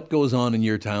 what goes on in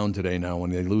your town today now when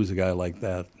they lose a guy like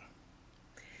that?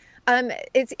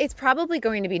 It's probably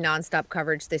going to be nonstop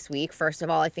coverage this week. First of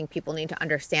all, I think people need to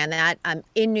understand that.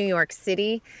 In New York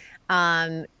City,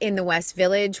 in the West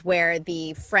Village, where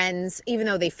the Friends, even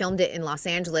though they filmed it in Los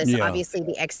Angeles, obviously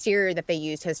the exterior that they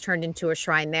used has turned into a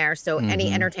shrine there. So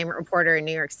any entertainment reporter in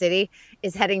New York City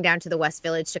is heading down to the West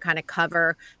Village to kind of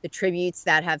cover the tributes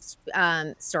that have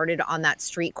started on that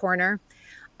street corner.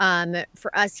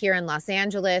 For us here in Los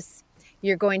Angeles,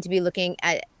 you're going to be looking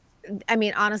at, I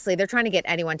mean, honestly, they're trying to get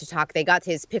anyone to talk. They got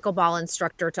his pickleball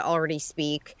instructor to already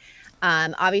speak.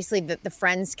 Obviously, the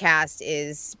Friends cast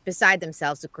is beside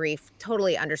themselves with grief,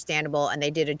 totally understandable. And they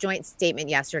did a joint statement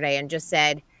yesterday and just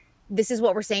said, this is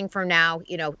what we're saying from now.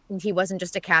 You know, he wasn't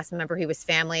just a cast member, he was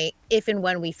family. If and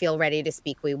when we feel ready to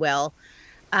speak, we will.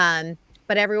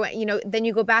 But everyone, you know, then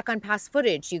you go back on past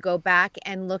footage. You go back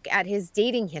and look at his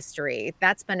dating history.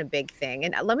 That's been a big thing.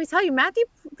 And let me tell you, Matthew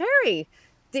Perry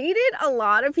dated a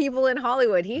lot of people in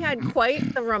Hollywood. He had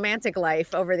quite the romantic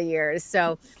life over the years.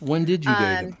 So when did you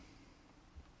date him?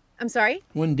 I'm sorry?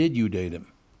 When did you date him?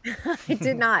 I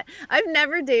did not. I've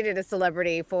never dated a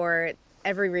celebrity for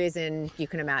every reason you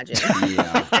can imagine.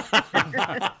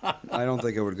 I don't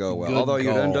think it would go well. Good Although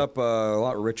you'd call. end up a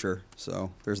lot richer.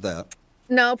 So there's that.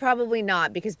 No, probably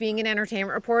not, because being an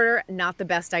entertainment reporter, not the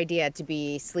best idea to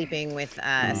be sleeping with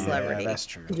a celebrity. Yeah, that's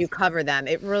true. You cover them.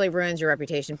 It really ruins your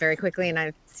reputation very quickly, and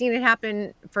I've seen it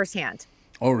happen firsthand.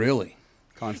 Oh, really?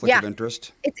 Conflict of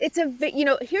interest. It's you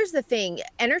know, here's the thing.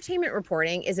 Entertainment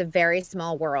reporting is a very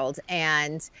small world.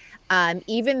 And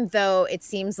even though it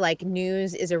seems like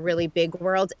news is a really big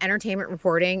world, entertainment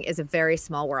reporting is a very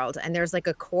small world. And there's like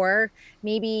a core,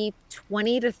 maybe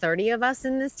 20 to 30 of us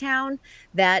in this town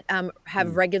that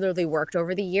have regularly worked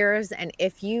over the years. And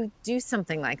if you do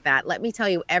something like that, let me tell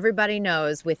you, everybody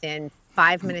knows within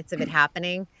 5 minutes of it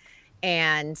happening.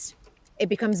 And it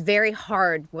becomes very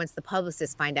hard once the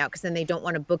publicists find out, because then they don't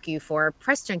want to book you for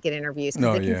press junket interviews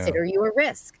because they consider you a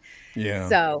risk. Yeah.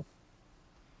 So,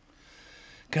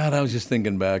 God, I was just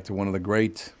thinking back to one of the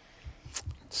great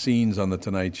scenes on The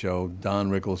Tonight Show. Don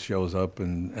Rickles shows up,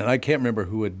 and I can't remember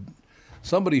who had,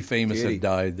 somebody famous Kitty. had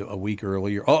died a week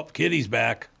earlier. Oh, Kitty's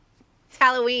back. it's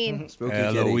Halloween. Spooky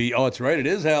Halloween. kitty. Oh, it's right. It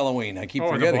is Halloween. I keep the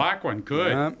forgetting. black one.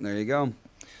 Good. Yeah, there you go.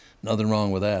 Nothing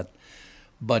wrong with that.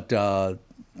 But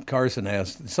Carson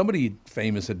asked, somebody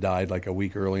famous had died like a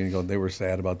week early, and they were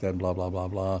sad about that, blah, blah, blah,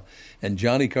 blah. And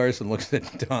Johnny Carson looks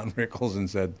at Don Rickles and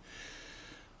said,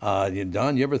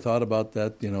 Don, you ever thought about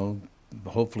that, you know,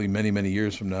 hopefully many, many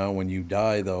years from now when you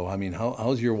die, though? I mean,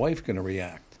 how's your wife going to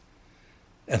react?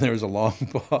 And there was a long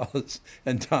pause,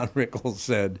 and Don Rickles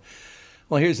said,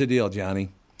 well, here's the deal, Johnny.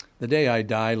 The day I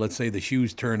die, let's say the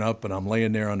shoes turn up and I'm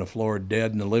laying there on the floor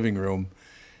dead in the living room,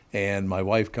 And my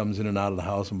wife comes in and out of the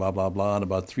house and blah, blah, blah. And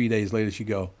about 3 days later, she'd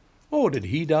go, oh, did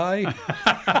he die?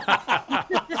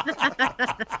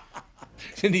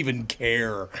 She didn't even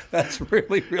care. That's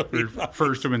really, really funny.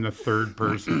 Refers to him in the third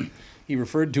person. He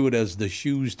referred to it as the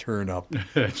shoes turn up.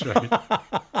 That's right.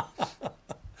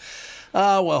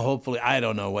 Well, hopefully. I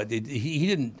don't know. He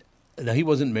didn't. No, he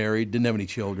wasn't married, didn't have any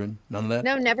children, none of that?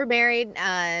 No, never married,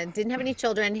 didn't have any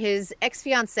children. His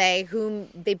ex-fiancée, whom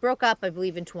they broke up, I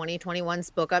believe in 2021,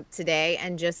 spoke up today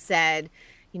and just said,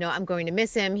 I'm going to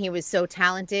miss him. He was so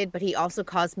talented, but he also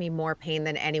caused me more pain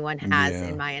than anyone has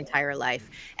in my entire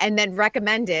life. And then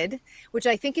recommended, which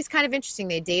I think is kind of interesting.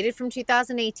 They dated from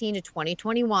 2018 to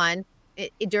 2021.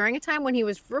 During a time when he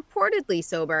was reportedly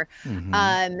sober.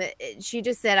 She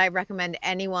just said, I recommend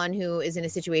anyone who is in a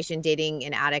situation dating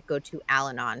an addict go to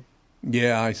Al-Anon.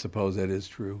 Yeah, I suppose that is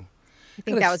true. I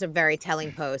think that was a very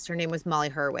telling post. Her name was Molly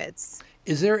Hurwitz.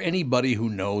 Is there anybody who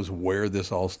knows where this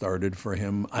all started for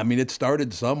him? I mean, it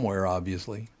started somewhere,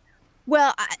 obviously.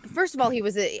 Well, first of all,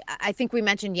 I think we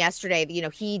mentioned yesterday,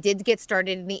 he did get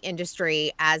started in the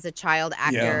industry as a child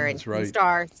actor and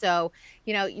star. So,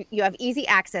 you have easy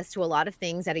access to a lot of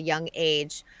things at a young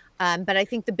age. But I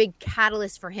think the big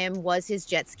catalyst for him was his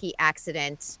jet ski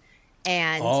accident.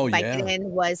 And Vicodin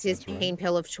was his pain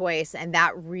pill of choice. And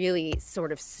that really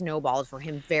sort of snowballed for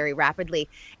him very rapidly.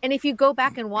 And if you go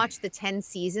back and watch the 10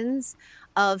 seasons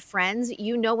of Friends,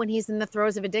 when he's in the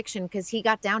throes of addiction because he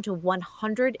got down to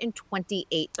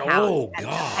 128 pounds at the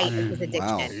height of his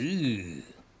addiction. Wow.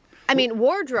 I mean,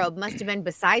 wardrobe must have been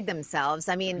beside themselves.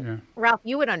 I mean, Ralph,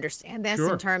 you would understand this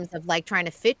in terms of like trying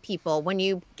to fit people. When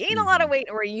you gain a lot of weight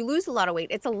or you lose a lot of weight,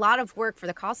 it's a lot of work for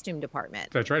the costume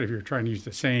department. That's right. If you're trying to use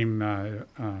the same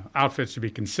outfits to be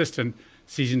consistent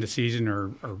season to season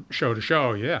or show to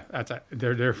show,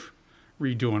 they're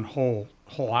redoing whole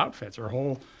outfits or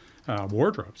whole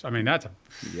wardrobes. I mean, that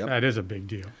is a big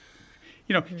deal.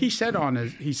 He said on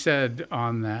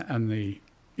the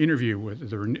interview with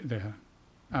the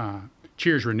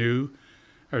Cheers Renewed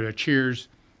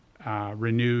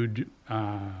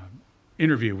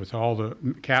interview with all the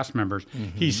cast members.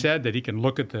 He said that he can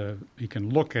look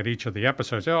at each of the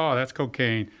episodes. Oh, that's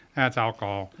cocaine. That's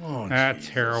alcohol. Oh, that's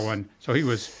heroin. So he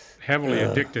was heavily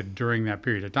addicted during that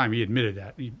period of time. He admitted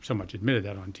that. He so much admitted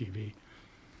that on TV.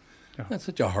 So. That's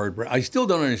such a hard break. I still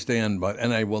don't understand,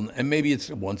 and maybe it's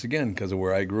once again because of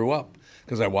where I grew up,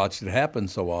 because I watched it happen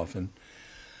so often.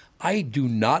 I do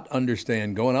not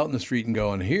understand going out in the street and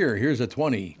going, here's a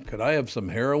 20. Could I have some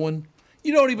heroin?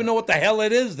 You don't even know what the hell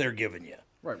it is they're giving you.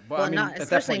 Right. Well, not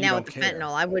especially now with the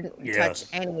fentanyl. I wouldn't touch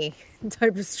any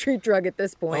type of street drug at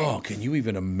this point. Oh, can you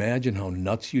even imagine how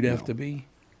nuts you'd have to be?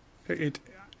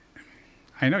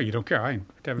 I know you don't care.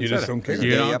 You just don't care.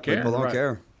 You don't care. People don't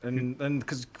care. And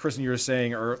because Kristen, you were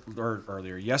saying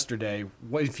earlier yesterday,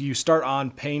 if you start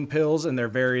on pain pills and they're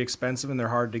very expensive and they're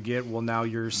hard to get, well, now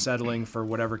you're settling for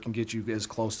whatever can get you as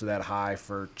close to that high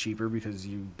for cheaper because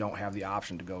you don't have the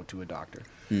option to go to a doctor.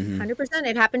 100%.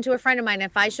 It happened to a friend of mine.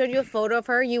 If I showed you a photo of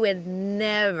her, you would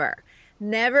never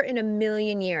in a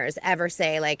million years ever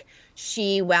say, like,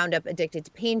 she wound up addicted to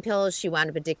pain pills, she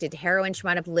wound up addicted to heroin, she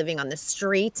wound up living on the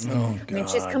street. Oh, God. I mean,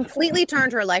 she's completely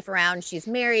turned her life around. She's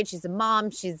married, she's a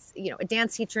mom, she's, a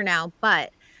dance teacher now,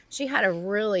 but she had a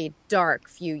really dark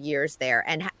few years there,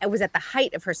 and it was at the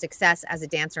height of her success as a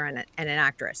dancer and an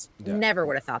actress. Yeah. Never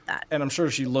would have thought that. And I'm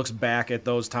sure she looks back at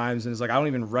those times and is like, I don't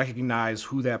even recognize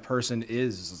who that person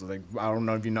is. It's like, I don't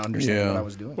know if you understand what I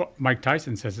was doing. Well, Mike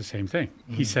Tyson says the same thing.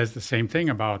 He says the same thing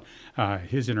about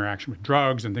his interaction with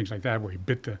drugs and things like that, where he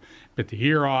bit the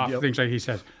ear off, things like. He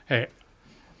says, hey,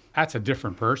 that's a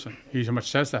different person. He so much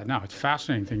says that now. It's a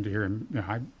fascinating thing to hear him.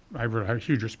 I have a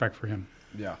huge respect for him.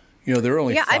 Yeah. They're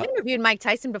only I've interviewed Mike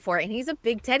Tyson before, and he's a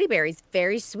big teddy bear. He's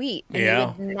very sweet.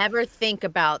 And you would never think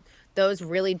about those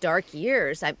really dark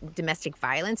years. Domestic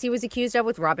violence he was accused of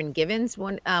with Robin Givens,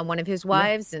 one of his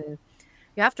wives. And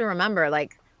you have to remember,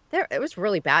 it was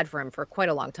really bad for him for quite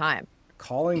a long time.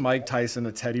 Calling Mike Tyson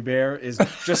a teddy bear is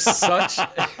just such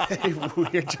a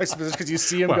weird juxtaposition because you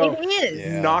see him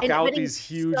knock out these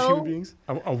huge human beings.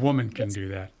 A woman can do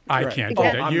that. I can't do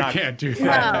that. You can't do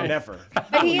that. No. Never.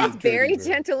 But he is very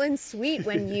gentle and sweet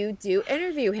when you do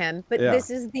interview him. But this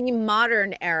is the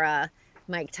modern era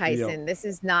Mike Tyson. This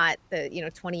is not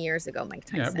the 20 years ago Mike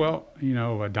Tyson.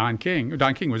 Yeah, well, Don King.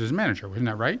 Don King was his manager, wasn't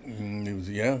that right? It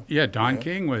was, Yeah, Don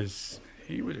King was.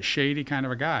 He was a shady kind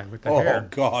of a guy with the hair. Oh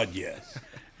God, yes.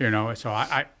 So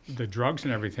I the drugs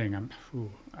and everything.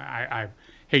 I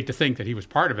hate to think that he was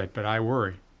part of it, but I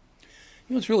worry.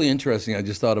 It's really interesting. I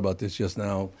just thought about this just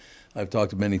now. I've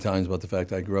talked many times about the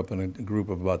fact I grew up in a group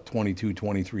of about 22,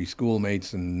 23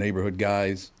 schoolmates and neighborhood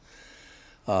guys.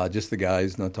 Just the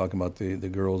guys, not talking about the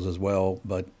girls as well.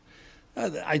 But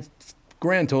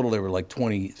grand total, there were like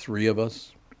 23 of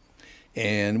us.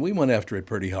 And we went after it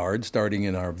pretty hard, starting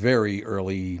in our very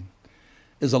early...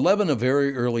 Is 11 a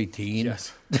very early teen?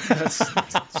 Yes.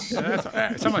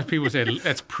 Some people say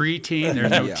that's pre-teen.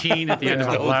 There's no teen at the end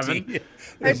of 11.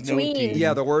 There's tween.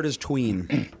 Yeah, the word is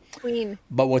tween. Tween.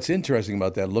 But what's interesting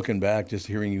about that, looking back, just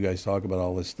hearing you guys talk about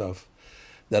all this stuff,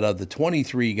 that of the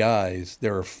 23 guys,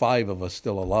 there are 5 of us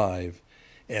still alive,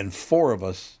 and 4 of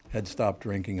us had stopped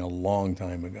drinking a long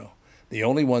time ago. The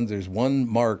only ones, there's one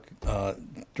Mark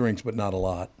drinks, but not a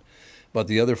lot. But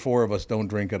the other 4 of us don't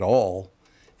drink at all.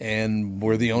 And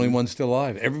we're the only ones still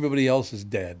alive. Everybody else is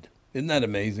dead. Isn't that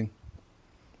amazing?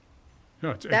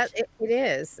 Yeah, It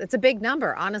is. It's a big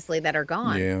number, honestly, that are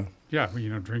gone. Yeah. Yeah,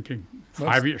 well, drinking.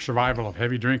 5-year survival of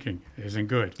heavy drinking isn't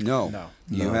good. No.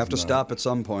 You have to stop at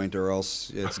some point or else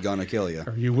it's going to kill you.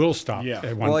 Or you will stop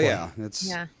at one point.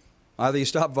 It's either you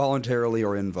stop voluntarily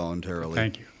or involuntarily.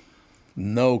 Thank you.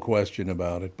 No question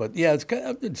about it. But yeah,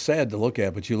 it's sad to look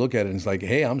at, but you look at it and it's like,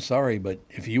 hey, I'm sorry, but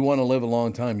if you want to live a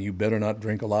long time, you better not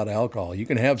drink a lot of alcohol. You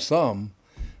can have some,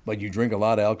 but you drink a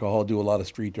lot of alcohol, do a lot of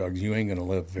street drugs, you ain't going to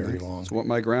live very long. That's what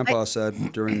my grandpa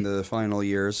said during the final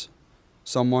years.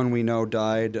 Someone we know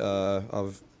died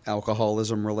of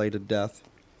alcoholism-related death,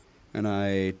 and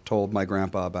I told my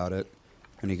grandpa about it.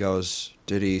 And he goes,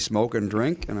 did he smoke and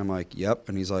drink? And I'm like, yep.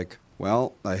 And he's like,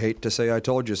 well, I hate to say I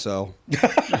told you so.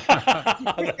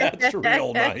 That's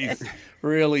real nice.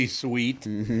 Really sweet.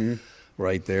 Mm-hmm.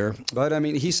 Right there. But, I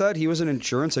mean, he said he was an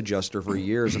insurance adjuster for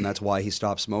years, and that's why he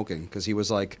stopped smoking. Because he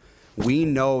was like, we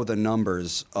know the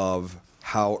numbers of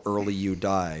how early you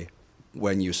die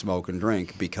when you smoke and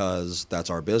drink because that's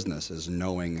our business, is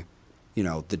knowing,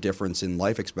 the difference in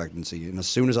life expectancy. And as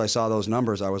soon as I saw those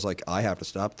numbers, I was like, I have to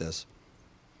stop this.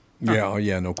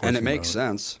 Yeah, no question. And it makes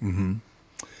sense. Mm-hmm.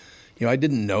 I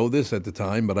didn't know this at the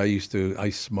time, but I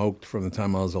smoked from the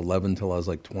time I was 11 till I was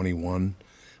like 21.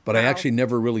 But I actually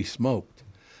never really smoked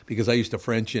because I used to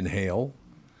French inhale.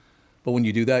 But when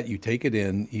you do that, you take it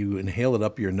in, you inhale it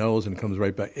up your nose, and it comes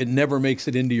right back. It never makes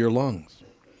it into your lungs.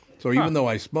 So even though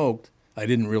I smoked, I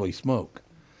didn't really smoke.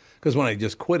 Because when I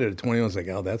just quit it at 21, I was like,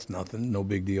 oh, that's nothing, no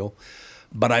big deal.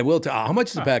 But I will tell, how much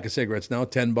is a pack of cigarettes now?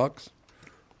 $10?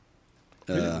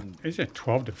 Is it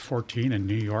 12 to 14 in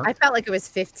New York? I felt like it was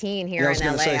 15 here in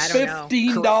LA. I don't know.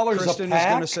 $15 Kristen a pack? is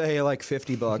going to say like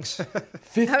 $50.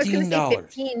 I was going to say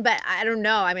 15, but I don't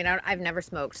know. I mean, I've never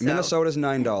smoked. So. Minnesota's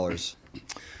 $9.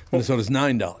 Minnesota's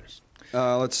 $9.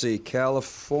 Let's see.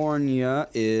 California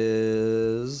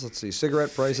is,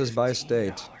 cigarette prices by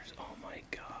state. Oh, my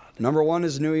God. Number 1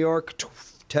 is New York,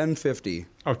 $10.50.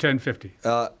 Oh,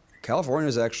 $10.50. California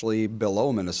is actually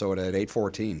below Minnesota at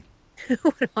 $8.14.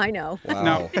 What do I know?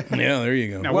 Wow. Yeah, there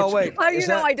you go. Now, well, wait. How do you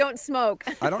know I don't smoke?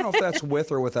 I don't know if that's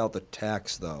with or without the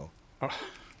tax, though.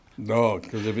 No,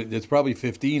 because it's probably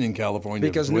 15 in California.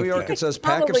 Because New York, tax. it says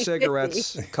pack of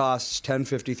cigarettes costs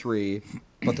 $10.53,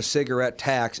 but the cigarette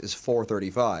tax is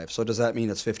 $4.35. So does that mean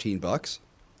it's $15?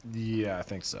 Yeah, I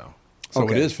think so. So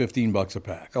it is $15 a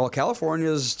pack. Well,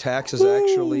 California's tax is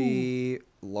actually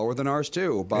lower than ours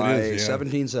too by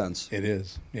 17 cents. It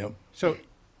is. Yep.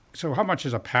 So how much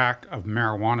is a pack of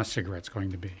marijuana cigarettes going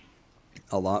to be?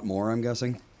 A lot more, I'm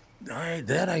guessing.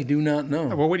 That I do not know.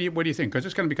 Well, what do you think? Because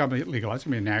it's going to become legal. It's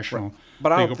going to be a national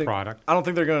legal product. I don't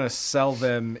think they're going to sell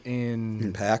them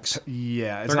in packs.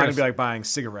 Yeah, it's not going to be like buying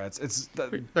cigarettes. It's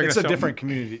a different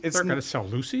community. They're going to sell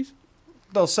loosies.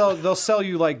 They'll sell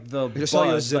you like the sell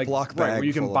you a Ziploc bag where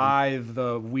you can full buy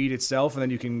the weed itself, and then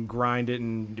you can grind it,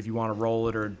 and if you want to roll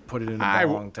it or put it in a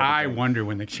bong. I wonder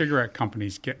when the cigarette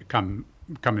companies become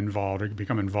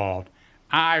involved.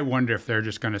 I wonder if they're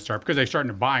just going to start, because they're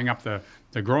starting to buying up the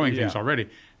growing things already.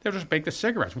 They'll just make the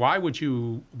cigarettes. Why would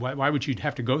you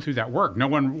have to go through that work? No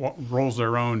one rolls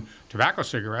their own tobacco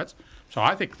cigarettes, so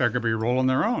I think they're going to be rolling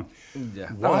their own.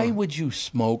 Yeah. Why would you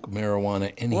smoke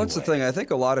marijuana anyway? Well, that's the thing. I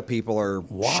think a lot of people are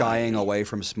shying away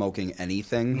from smoking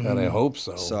anything. And I hope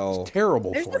so. It's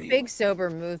terrible There's for a you. big sober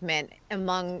movement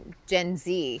among Gen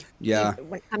Z. Yeah.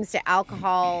 When it comes to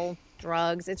alcohol,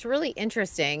 drugs, it's really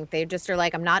interesting. They just are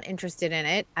like, I'm not interested in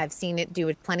it. I've seen it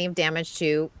do plenty of damage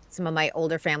to some of my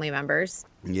older family members.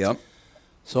 Yep.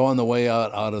 So on the way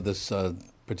out of this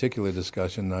particular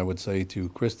discussion, I would say to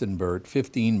Kristen Burt,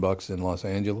 $15 in Los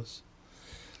Angeles.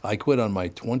 I quit on my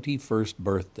 21st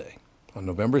birthday on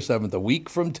November 7th, a week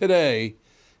from today.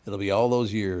 It'll be all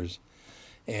those years.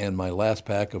 And my last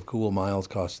pack of Cool Miles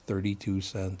cost 32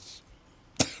 cents.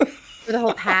 For the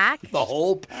whole pack? The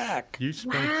whole pack.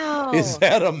 Wow. Is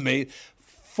that amazing?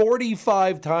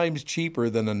 45 times cheaper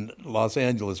than in Los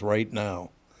Angeles right now.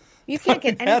 You can't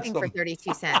get anything for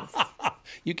 32 cents.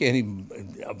 You can't even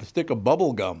stick a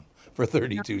bubble gum for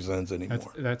 32 cents anymore.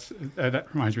 That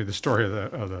reminds me of the story of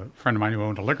the friend of mine who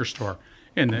owned a liquor store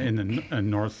in the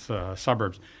north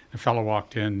suburbs. A fellow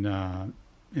walked in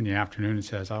the afternoon and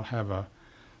says, "I'll have a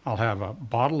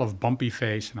bottle of Bumpy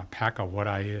Face and a pack of What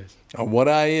I Is." What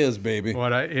I Is, baby.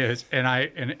 What I Is,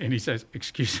 and he says,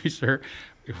 "Excuse me, sir."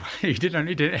 He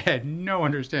had no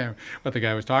understanding what the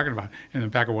guy was talking about. And the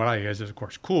pack of What I Is, of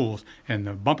course, Cools, and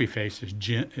the Bumpy Face is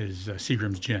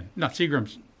Seagram's gin. Not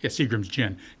Seagram's, Seagram's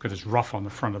gin, because it's rough on the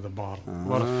front of the bottle.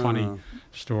 What a funny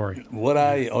story.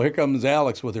 Here comes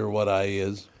Alex with her What I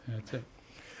Is. That's it.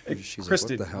 Hey,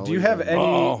 Kristen, do you have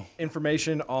any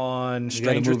information on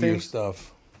Stranger Things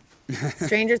stuff?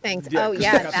 Stranger Things. Oh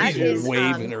yeah, that is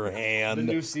waving her hand. The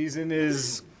new season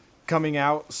is coming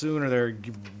out soon, or they're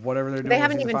whatever they're doing. They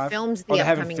haven't even filmed the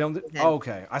upcoming season. Oh,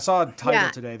 okay. I saw a title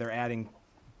today. They're adding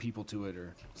people to it,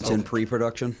 or it's in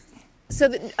pre-production. So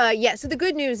the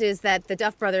good news is that the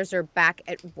Duff brothers are back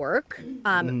at work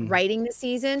writing the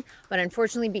season, but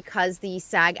unfortunately because the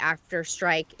SAG-AFTRA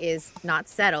strike is not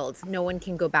settled, no one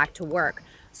can go back to work.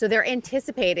 So they're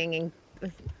anticipating, and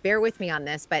bear with me on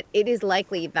this, but it is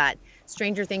likely that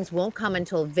Stranger Things won't come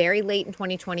until very late in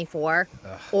 2024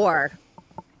 or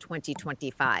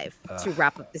 2025 to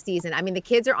wrap up the season. I mean, the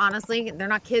kids are they're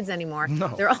not kids anymore. No.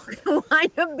 They're all going to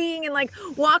wind up being in like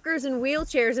walkers and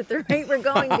wheelchairs at the rate we're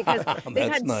going because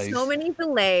they've had so many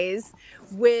delays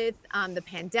with the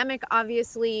pandemic,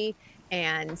 obviously,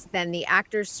 and then the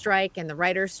actors strike and the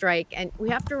writers strike. And we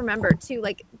have to remember too,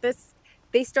 like this,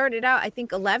 they started out, I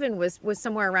think 11 was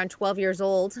somewhere around 12 years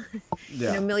old.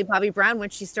 Yeah. Millie Bobby Brown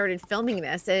when she started filming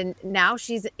this, and now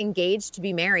she's engaged to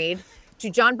be married to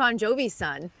John Bon Jovi's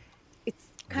son. It's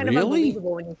kind of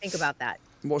unbelievable when you think about that.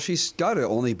 Well, she's got to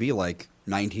only be like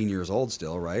 19 years old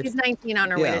still, right? She's 19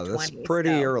 on her way to 20. Yeah, that's pretty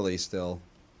early still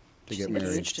to get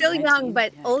married. Still young,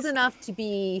 but old enough to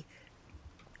be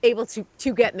able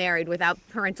to get married without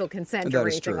parental consent or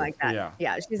anything like that.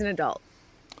 Yeah, she's an adult.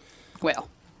 Well,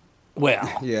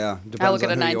 yeah. I look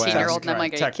at a 19-year-old and I'm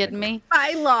like, are you kidding me?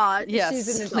 By law, yes,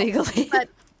 she's an adult. legally. But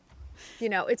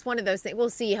it's one of those things.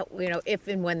 We'll see, if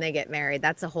and when they get married.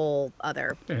 That's a whole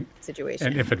other situation.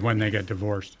 And if and when they get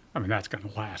divorced, I mean, that's going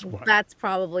to last. What? That's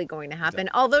probably going to happen.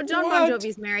 Although John Bon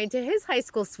Jovi's married to his high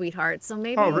school sweetheart, so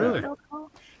maybe. Oh, really?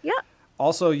 Yeah.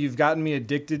 Also, you've gotten me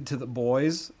addicted to The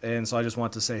Boys, and so I just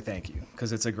want to say thank you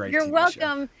because it's a great. You're TV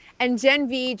welcome. Show. And Gen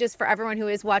V, just for everyone who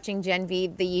is watching Gen V,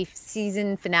 the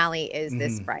season finale is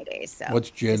this Friday. So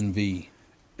what's Gen V?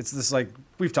 It's this, like,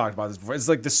 we've talked about this before. It's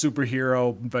like the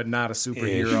superhero, but not a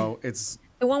superhero. It's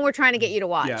the one we're trying to get you to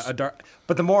watch. Yeah,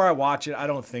 but the more I watch it, I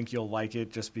don't think you'll like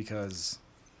it just because,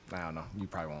 I don't know, you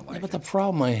probably won't like it. But the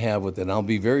problem I have with it, and I'll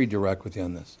be very direct with you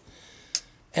on this,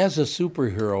 as a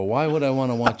superhero, why would I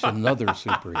want to watch another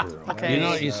superhero?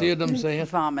 Okay. You see what I'm saying?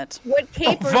 Vomit. What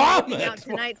cape are you out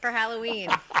tonight for Halloween?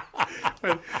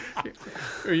 When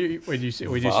you see a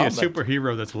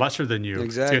superhero that's lesser than you,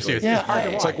 exactly. It's hard to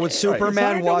watch. It's like, would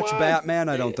Superman watch Batman?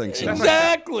 I don't think so.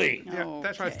 Exactly. Yeah,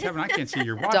 that's right, Kevin. I can't see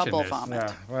you're watching Double this. vomit.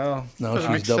 Yeah, well, no,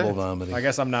 she's double vomiting. I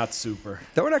guess I'm not super.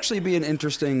 That would actually be an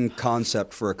interesting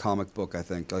concept for a comic book, I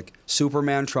think. Like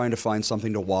Superman trying to find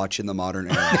something to watch in the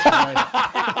modern era.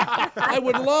 I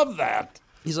would love that.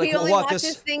 He's like, he only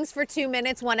watches things for 2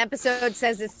 minutes. One episode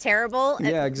says it's terrible.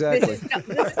 Yeah, exactly.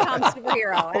 This is Tom's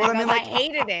superhero. And I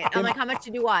hated it. I'm like, how much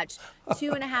did you watch?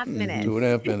 2.5 minutes.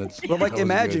 2.5 minutes. But like,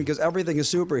 imagine, because everything is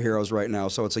superheroes right now.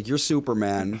 So it's like, you're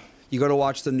Superman. You go to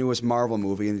watch the newest Marvel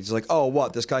movie, and he's like, oh,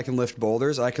 what? This guy can lift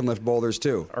boulders? I can lift boulders,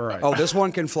 too. All right. Oh, this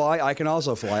one can fly? I can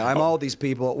also fly. I'm all these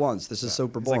people at once. This is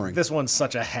super boring. Like, this one's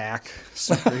such a hack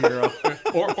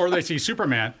superhero. or they see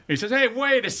Superman. He says, hey,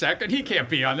 wait a second. He can't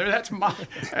be on there. That's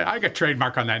I got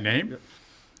trademark on that name.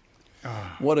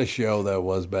 What a show that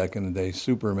was back in the day.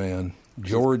 Superman.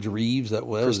 George Reeves, that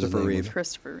was Christopher Reeve.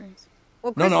 Christopher Reeves.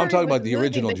 Well, no, I'm talking about the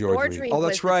original George Reeves. Oh,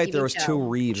 that's right. There was two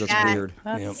Reeves. That's weird.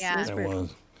 That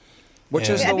was. Which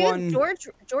is the one?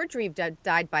 George Reeve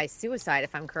died by suicide,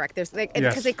 if I'm correct.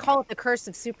 Because they call it the curse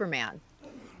of Superman.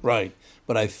 Right,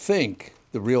 but I think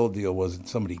the real deal was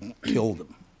somebody killed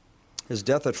him. His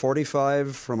death at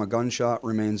 45 from a gunshot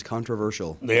remains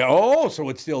controversial. So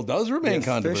it still does remain the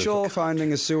controversial. Official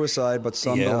finding is suicide, but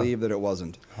some believe that it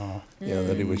wasn't. Oh. Yeah,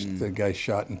 that the guy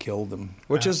shot and killed him.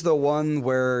 Which is the one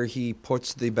where he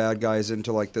puts the bad guys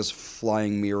into like this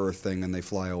flying mirror thing and they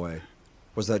fly away.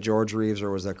 Was that George Reeves or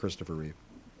was that Christopher Reeve?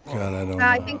 God, I don't know.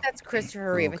 I think that's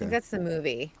Christopher Reeve. Okay. I think that's the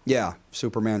movie. Yeah,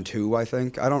 Superman 2, I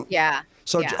think. I don't. Yeah.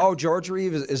 So, George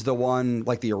Reeves is the one,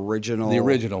 like the original. The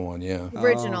original one, yeah.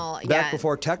 Original, Back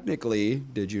before, technically,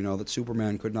 did you know that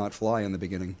Superman could not fly in the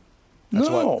beginning?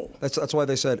 That's why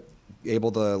they said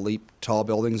able to leap tall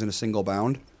buildings in a single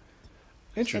bound.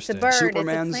 Interesting. It's a bird. It's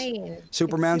a plane.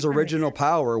 Superman's original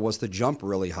power was to jump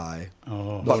really high.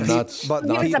 Oh, but he was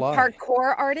a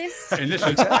parkour artist. And this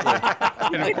is,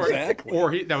 and of course,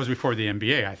 that was before the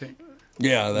NBA, I think.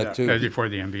 Yeah, that too. That was before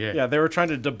the NBA. Yeah, they were trying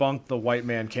to debunk the white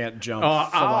man can't jump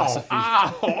philosophy.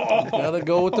 Gotta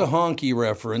go with the honky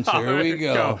reference. Here we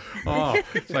go. Oh,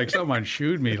 it's like someone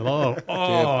shooed me low.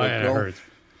 Oh, it hurts.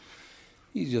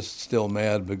 He's just still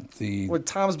mad, but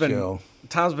Tom's been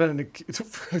Jell's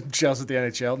at the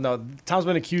NHL. No, Tom's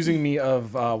been accusing me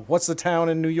of what's the town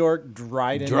in New York?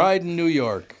 Dryden, New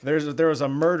York. There was a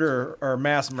murder or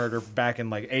mass murder back in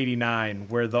like '89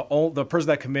 where the person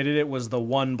that committed it was the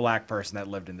one black person that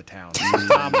lived in the town.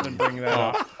 Tom's been bringing that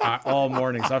up all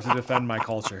morning, so I have to defend my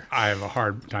culture. I have a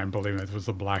hard time believing it was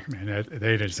a black man.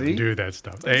 They just don't do that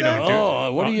stuff. They don't do.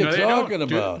 Oh, what are you talking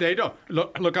about? They don't.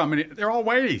 Look how many. They're all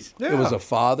whiteys. Yeah. It was a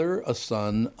father, a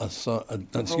son, a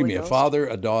father,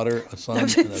 a daughter, a son.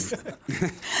 And it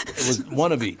was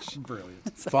one of each.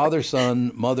 Brilliant. Father,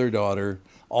 son, mother, daughter.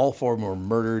 All four were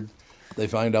murdered. They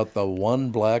find out the one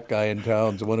black guy in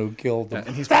town is the one who killed them.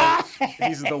 And he's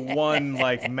the one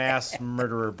like mass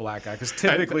murderer black guy. Because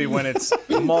typically when it's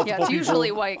multiple it's usually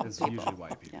people, white it's people. Usually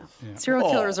white people. Yeah.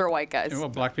 Serial killers are white guys. And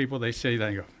what black people they say,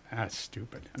 they go, that's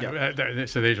stupid. Yeah.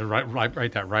 So they just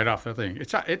write that right off the thing.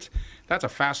 That's a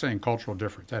fascinating cultural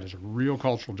difference. That is a real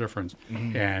cultural difference.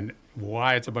 Mm-hmm. And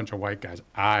why it's a bunch of white guys,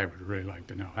 I would really like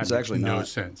to know. It's actually no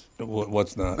sense.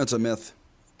 What's not? That's a myth.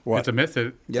 What? It's a myth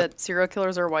that serial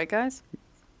killers are white guys?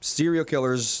 Serial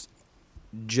killers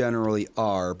generally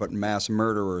are, but mass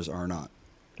murderers are not.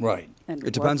 Right. And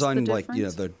it depends on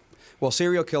difference?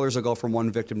 serial killers will go from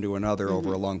one victim to another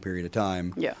over a long period of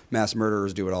time. Yeah. Mass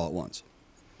murderers do it all at once.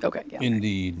 Okay. Yeah.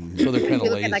 Indeed. So they're kind of You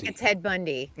look lazy. at like a Ted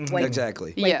Bundy. Mm-hmm. White,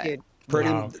 Exactly. white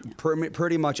dude.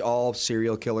 Pretty much all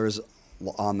serial killers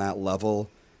on that level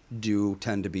do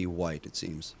tend to be white, it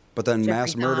seems. But then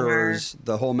mass murderers,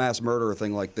 the whole mass murderer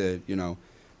thing, like the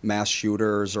mass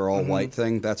shooters are all white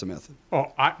thing, that's a myth. Oh,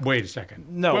 wait a second.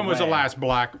 No When was the way. last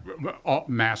black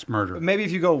mass murder? Maybe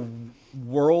if you go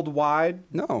worldwide.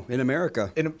 No, in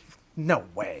America. No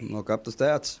way. Look up the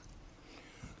stats.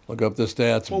 Look up the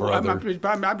stats, brother.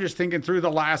 I'm just thinking through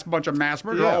the last bunch of mass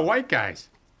murder, all white guys.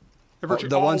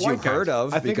 The ones you've heard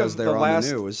of because they're on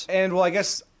the news. And well, I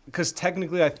guess because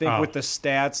technically, I think with the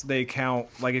stats they count.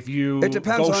 Like if you it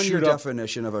depends go on your shoot up,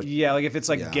 definition of a like if it's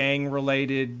like gang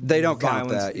related, they don't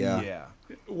violence, count that. Yeah.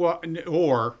 Well,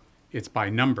 or it's by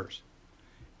numbers,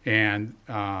 and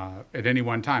at any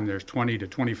one time there's 20 to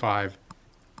 25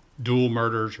 dual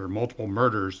murders or multiple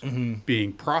murders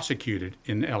being prosecuted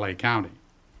in L.A. County.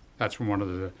 That's from one of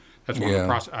the.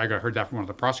 I heard that from one of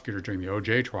the prosecutors during the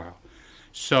O.J. trial.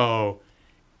 So,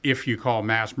 if you call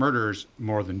mass murders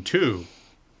more than two,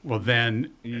 well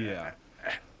then, yeah,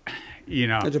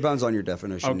 it depends on your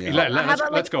definition. Okay, yeah.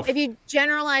 let's go. If you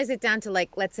generalize it down to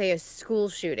like, let's say a school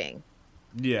shooting.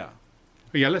 Yeah.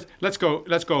 Yeah. Let's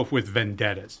go with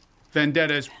vendettas.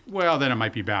 Vendettas. Well, then it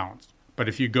might be balanced. But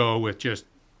if you go with just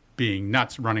being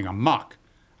nuts, running amok,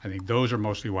 I think those are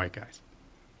mostly white guys.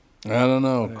 I don't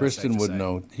know. Kristen would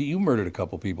know. You murdered a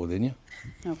couple people, didn't you?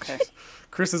 Okay.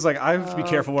 Chris is like, I have to be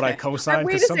careful what I co-sign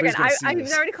Wait a because second. somebody's going to see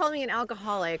He's already called me an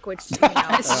alcoholic, which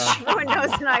everyone knows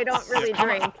that I don't really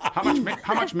drink.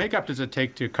 How much makeup does it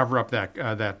take to cover up that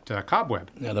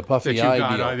cobweb? Yeah, the puffy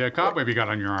eye the cobweb you got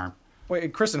on your arm.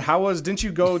 Wait, Kristen, didn't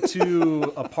you go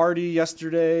to a party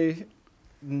yesterday,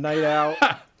 night out?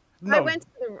 No. I went to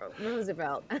the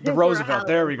Roosevelt. The Roosevelt,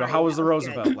 there we go. How was the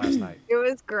Roosevelt last night? It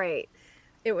was great.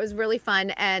 It was really fun.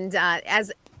 And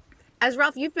as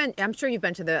Ralph, I'm sure you've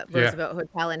been to the Roosevelt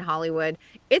Hotel in Hollywood.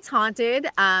 It's haunted,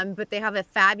 but they have a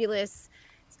fabulous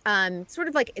sort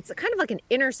of like, it's kind of like an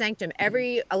inner sanctum.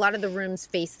 A lot of the rooms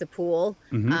face the pool,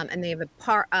 and they have a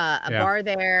bar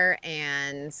there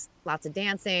and lots of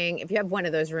dancing. If you have one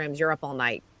of those rooms, you're up all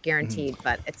night, guaranteed.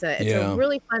 But it's a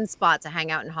really fun spot to hang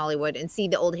out in Hollywood and see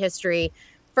the old history.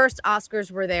 First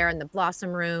Oscars were there in the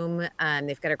Blossom Room.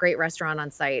 They've got a great restaurant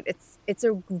on site. It's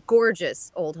a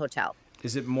gorgeous old hotel.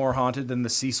 Is it more haunted than the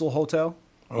Cecil Hotel?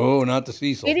 Oh, not the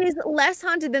Cecil. It is less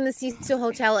haunted than the Cecil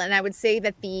Hotel, and I would say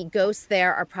that the ghosts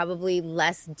there are probably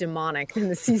less demonic than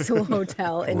the Cecil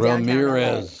Hotel in downtown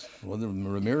LA.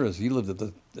 Ramirez, he lived at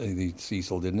the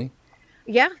Cecil, didn't he?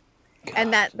 Yeah.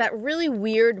 And that really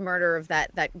weird murder of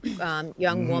that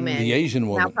young woman, the Asian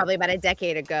woman, now probably about a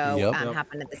decade ago, Yep.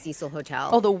 happened at the Cecil Hotel.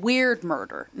 Oh, the weird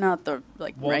murder, not the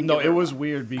regular. No, it was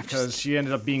weird because she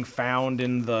ended up being found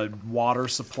in the water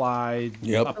supply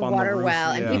up the on water the roof.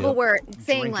 well, and people were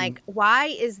saying Drinking. like, "Why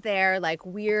is there like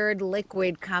weird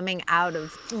liquid coming out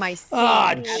of my sink?"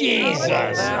 Ah, Jesus!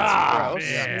 That's gross.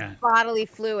 Yeah. Bodily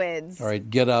fluids. All right,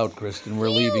 get out, Kristen. We're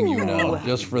leaving you now,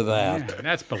 just for that. Yeah,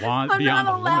 that's I'm beyond not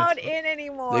the allowed limits. in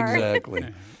anymore. Exactly.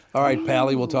 All right,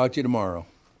 Pally, we'll talk to you tomorrow.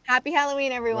 Happy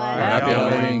Halloween, everyone. Happy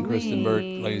Halloween, Kristen Burt.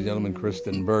 Ladies and gentlemen,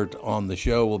 Kristen Burt on the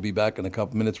show. We'll be back in a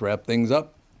couple minutes, wrap things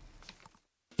up.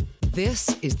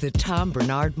 This is the Tom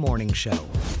Barnard Morning Show.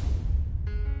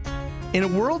 In a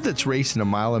world that's racing a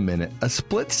mile a minute, a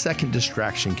split-second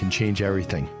distraction can change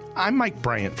everything. I'm Mike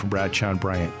Bryant from Bradshaw &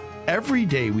 Bryant. Every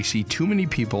day we see too many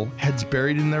people, heads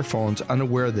buried in their phones,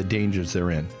 unaware of the dangers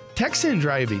they're in. Texting and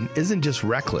driving isn't just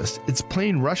reckless, it's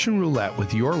playing Russian roulette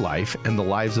with your life and the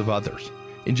lives of others.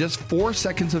 In just 4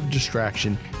 seconds of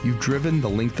distraction, you've driven the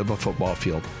length of a football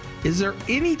field. Is there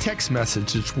any text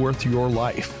message that's worth your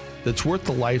life, that's worth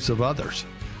the lives of others?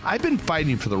 I've been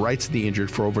fighting for the rights of the injured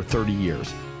for over 30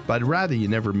 years, but I'd rather you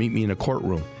never meet me in a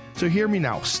courtroom. So hear me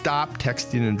now, stop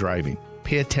texting and driving.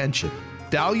 Pay attention.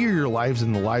 Value your lives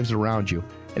and the lives around you.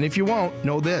 And if you won't,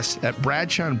 know this, at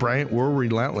Bradshaw & Bryant, we're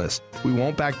relentless. We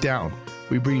won't back down.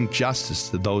 We bring justice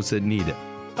to those that need it.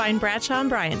 Find Bradshaw &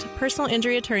 Bryant, personal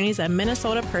injury attorneys at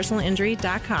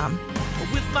minnesotapersonalinjury.com.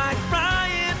 With Mike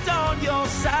Bryant on your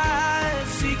side,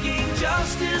 seeking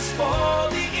justice for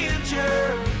the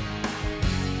injured.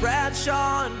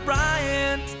 Bradshaw &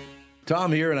 Bryant.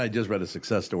 Tom here, and I just read a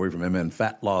success story from MN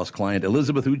Fat Loss client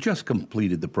Elizabeth, who just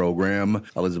completed the program.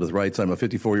 Elizabeth writes, I'm a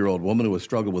 54-year-old woman who has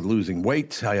struggled with losing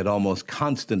weight. I had almost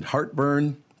constant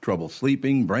heartburn, trouble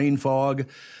sleeping, brain fog.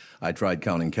 I tried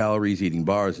counting calories, eating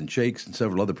bars and shakes, and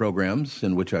several other programs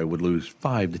in which I would lose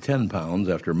 5 to 10 pounds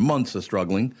after months of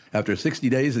struggling. After 60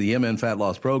 days of the MN Fat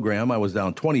Loss program, I was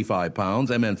down 25 pounds.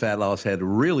 MN Fat Loss had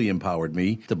really empowered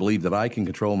me to believe that I can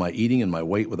control my eating and my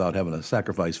weight without having to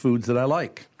sacrifice foods that I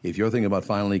like. If you're thinking about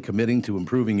finally committing to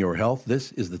improving your health,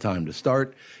 this is the time to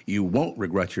start. You won't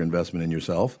regret your investment in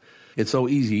yourself. It's so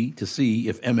easy to see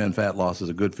if MN Fat Loss is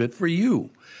a good fit for you.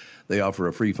 They offer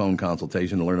a free phone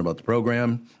consultation to learn about the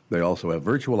program. They also have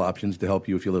virtual options to help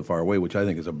you if you live far away, which I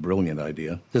think is a brilliant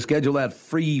idea. To schedule that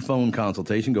free phone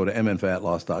consultation, go to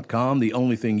mnfatloss.com. The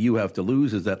only thing you have to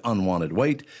lose is that unwanted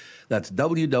weight. That's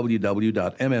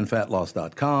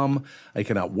www.mnfatloss.com. I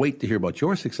cannot wait to hear about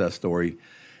your success story,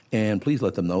 and please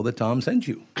let them know that Tom sent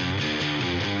you.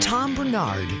 Tom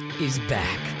Barnard is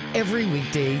back. Every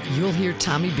weekday, you'll hear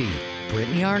Tommy B,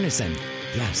 Brittany Arneson.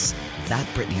 Yes, that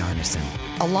Brittany Arneson.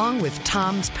 Along with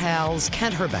Tom's pals,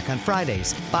 Kent Herbeck on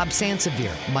Fridays, Bob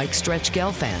Sansevier, Mike Stretch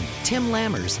Gelfand, Tim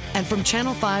Lammers, and from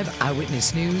Channel 5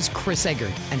 Eyewitness News, Chris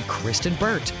Eggert and Kristen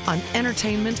Burt on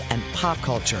entertainment and pop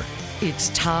culture. It's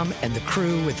Tom and the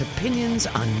crew with opinions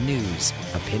on news,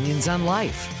 opinions on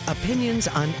life, opinions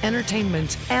on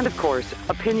entertainment, And of course,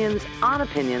 opinions on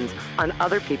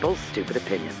other people's stupid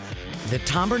opinions. The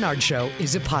Tom Barnard Show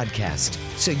is a podcast,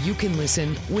 so you can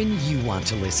listen when you want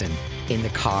to listen. In the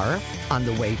car, on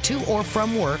the way to or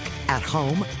from work, at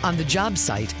home, on the job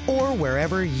site, or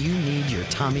wherever you need your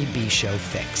Tommy B Show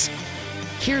fix.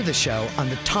 Hear the show on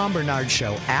the Tom Barnard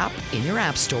Show app in your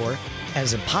app store,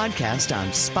 as a podcast on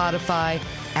Spotify,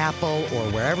 Apple,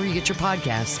 or wherever you get your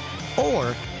podcasts,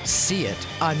 or see it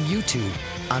on YouTube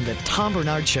on the Tom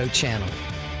Barnard Show channel.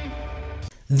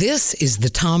 This is the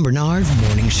Tom Barnard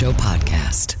Morning Show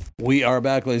podcast. We are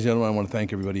back, ladies and gentlemen. I want to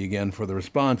thank everybody again for the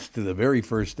response to the very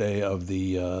first day of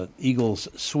the Eagles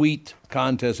Suite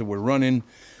contest that we're running.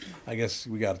 I guess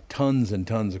we got tons and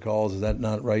tons of calls. Is that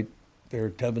not right there,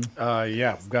 Tevin?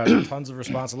 Yeah, we've got tons of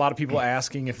response. A lot of people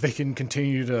asking if they can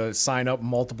continue to sign up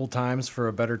multiple times for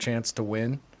a better chance to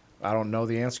win. I don't know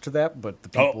the answer to that, but the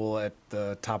people at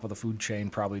the top of the food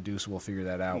chain probably do, so we'll figure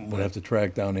that out. We'll have to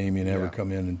track down Amy and have her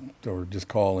come in or just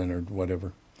call in or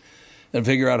whatever. And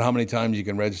figure out how many times you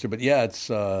can register. But yeah, it's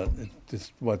from the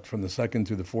 2nd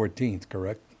through the 14th,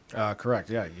 correct?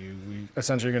 Correct, yeah. We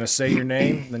essentially are going to say your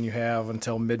name, then you have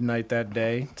until midnight that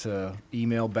day to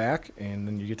email back, and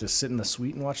then you get to sit in the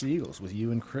suite and watch the Eagles with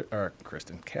you and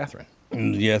Catherine.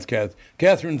 Yes,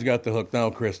 Catherine's got the hook. Now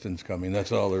Kristen's coming.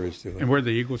 That's all there is to it. And where are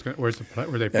the Eagles? Where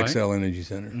they playing? XL Energy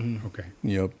Center. Mm-hmm. Okay.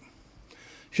 Yep.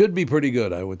 Should be pretty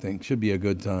good, I would think. Should be a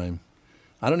good time.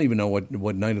 I don't even know what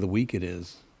night of the week it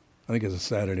is. I think it's a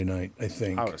Saturday night, I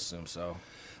think. I would assume so.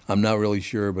 I'm not really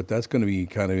sure, but that's going to be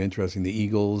kind of interesting. The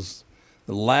Eagles,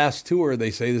 the last tour,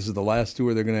 they say this is the last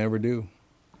tour they're going to ever do.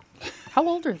 How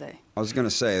old are they? I was going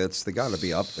to say, they got to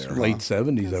be up there. Late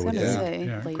 70s, I would say.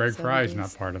 Yeah, Late Greg Fry's 70s.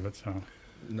 not part of it, so.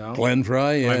 No. Glenn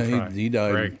Fry, yeah, Glenn Fry. he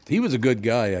died. Greg. He was a good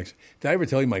guy, actually. Did I ever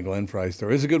tell you my Glenn Fry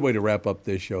story? It's a good way to wrap up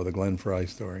this show, the Glenn Fry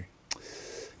story.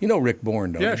 You know Rick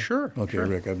Bourne, don't you? Yeah, sure. Okay, sure.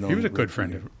 Rick, I've known He was a Rick good for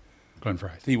friend years. of Glenn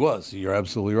Fry's. He was. You're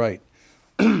absolutely right.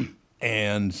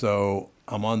 And so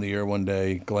I'm on the air one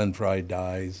day. Glenn Fry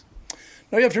dies.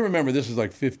 Now, you have to remember, this is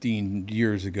like 15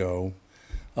 years ago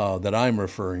that I'm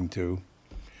referring to.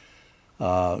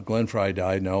 Glenn Fry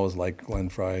died, and I was like, Glenn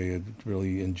Fry had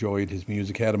really enjoyed his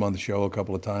music, had him on the show a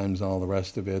couple of times and all the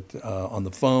rest of it on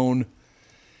the phone.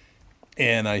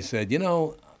 And I said,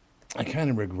 I kind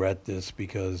of regret this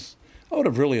because I would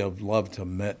have really loved to have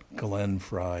met Glenn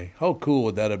Fry. How cool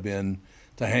would that have been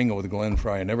to hang out with Glenn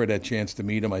Fry? I never had a chance to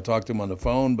meet him. I talked to him on the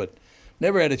phone, but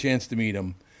never had a chance to meet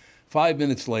him. 5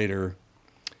 minutes later,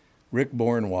 Rick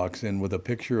Bourne walks in with a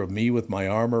picture of me with my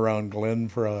arm around Glenn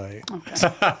Fry. Okay.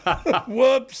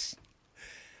 Whoops.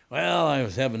 Well, I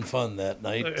was having fun that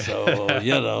night, so,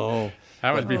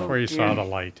 That was before you saw the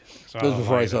light. That was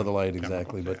before I saw the light,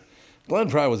 exactly. But Glenn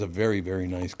Fry was a very, very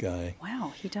nice guy.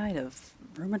 Wow, he died of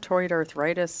rheumatoid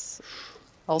arthritis,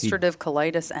 ulcerative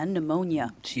colitis, and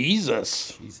pneumonia.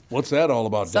 Jesus. What's that all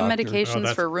about, Some doctor?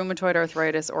 medications for rheumatoid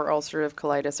arthritis or ulcerative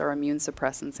colitis are immune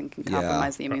suppressants and can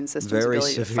compromise the immune system's Very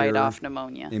ability to fight severe off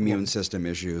pneumonia. Immune system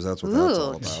issues. That's what that's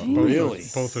all about. Really?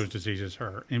 Both those diseases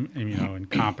are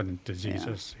immunocompetent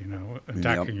diseases,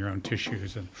 attacking your own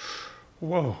tissues. And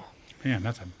whoa, man,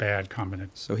 that's a bad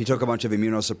combination. So he took a bunch of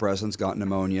immunosuppressants, got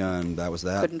pneumonia, and that was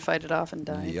that. Couldn't fight it off and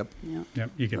died. Yep.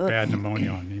 Yep, you get bad pneumonia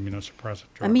on immunosuppressive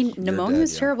drugs. I mean, pneumonia dead,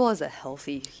 is terrible as a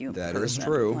healthy human That person. is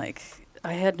true. Like,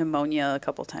 I had pneumonia a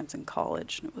couple times in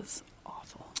college, and it was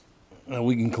awful.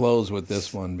 We can close with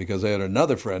this one because I had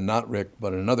another friend, not Rick,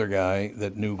 but another guy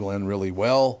that knew Glenn really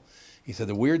well. He said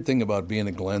the weird thing about being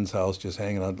at Glenn's house, just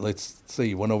hanging out, let's say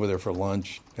you went over there for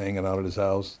lunch, hanging out at his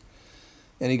house,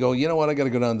 and he go, you know what, I got to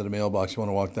go down to the mailbox. You want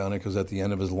to walk down there? Because at the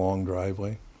end of his long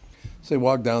driveway. So he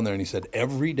walked down there, and he said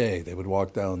every day they would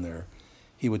walk down there,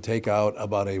 he would take out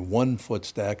about a 1-foot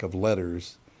stack of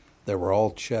letters that were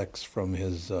all checks from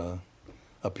his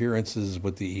appearances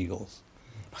with the Eagles.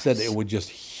 He said it was just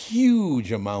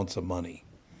huge amounts of money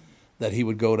that he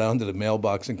would go down to the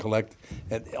mailbox and collect.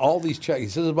 And all these checks, he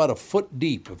says about a foot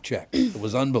deep of checks. It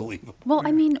was unbelievable. Well,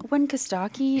 I mean, when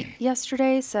Kostaki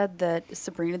yesterday said that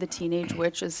Sabrina the Teenage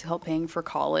Witch is paying for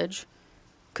college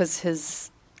because his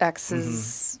ex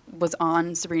was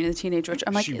on Sabrina the Teenage Witch,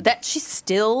 I'm like, she's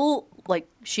still,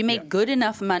 she made good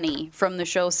enough money from the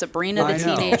show Sabrina the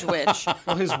Teenage Witch.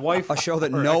 Well, his wife... A show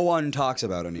that no one talks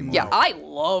about anymore. Yeah, I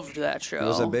loved that show. It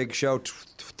was a big show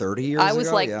 30 years ago. I was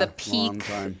the peak,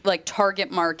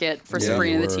 target market for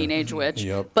Sabrina the Teenage Witch.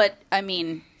 Yep. But, I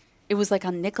mean, it was on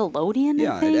Nickelodeon, I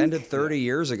Yeah, think. it ended 30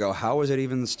 years ago. How is it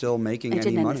even still making any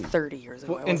didn't money? end 30 years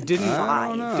ago. Well, and didn't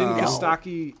know.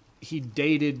 Kostaki... He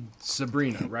dated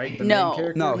Sabrina, right? The No. main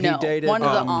character? No, he dated one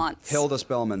of the aunts. Hilda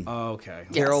Spellman. Oh, okay.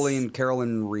 Yes.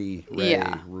 Carolyn Ray.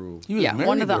 Rue. He was married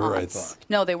one of the to her, aunts. I thought.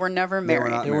 No, they were never married.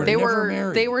 not married. They Never were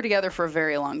married. they were together for a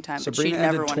very long time. Sabrina but she never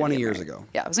ended wanted 20 to get years married. ago.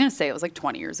 Yeah, I was gonna say it was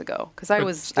 20 years ago because I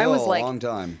was Still a like long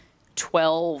time.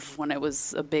 12 when it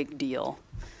was a big deal.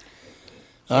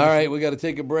 All right, we got to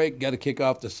take a break. Got to kick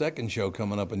off the second show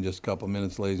coming up in just a couple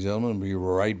minutes, ladies and gentlemen. We'll be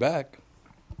right back.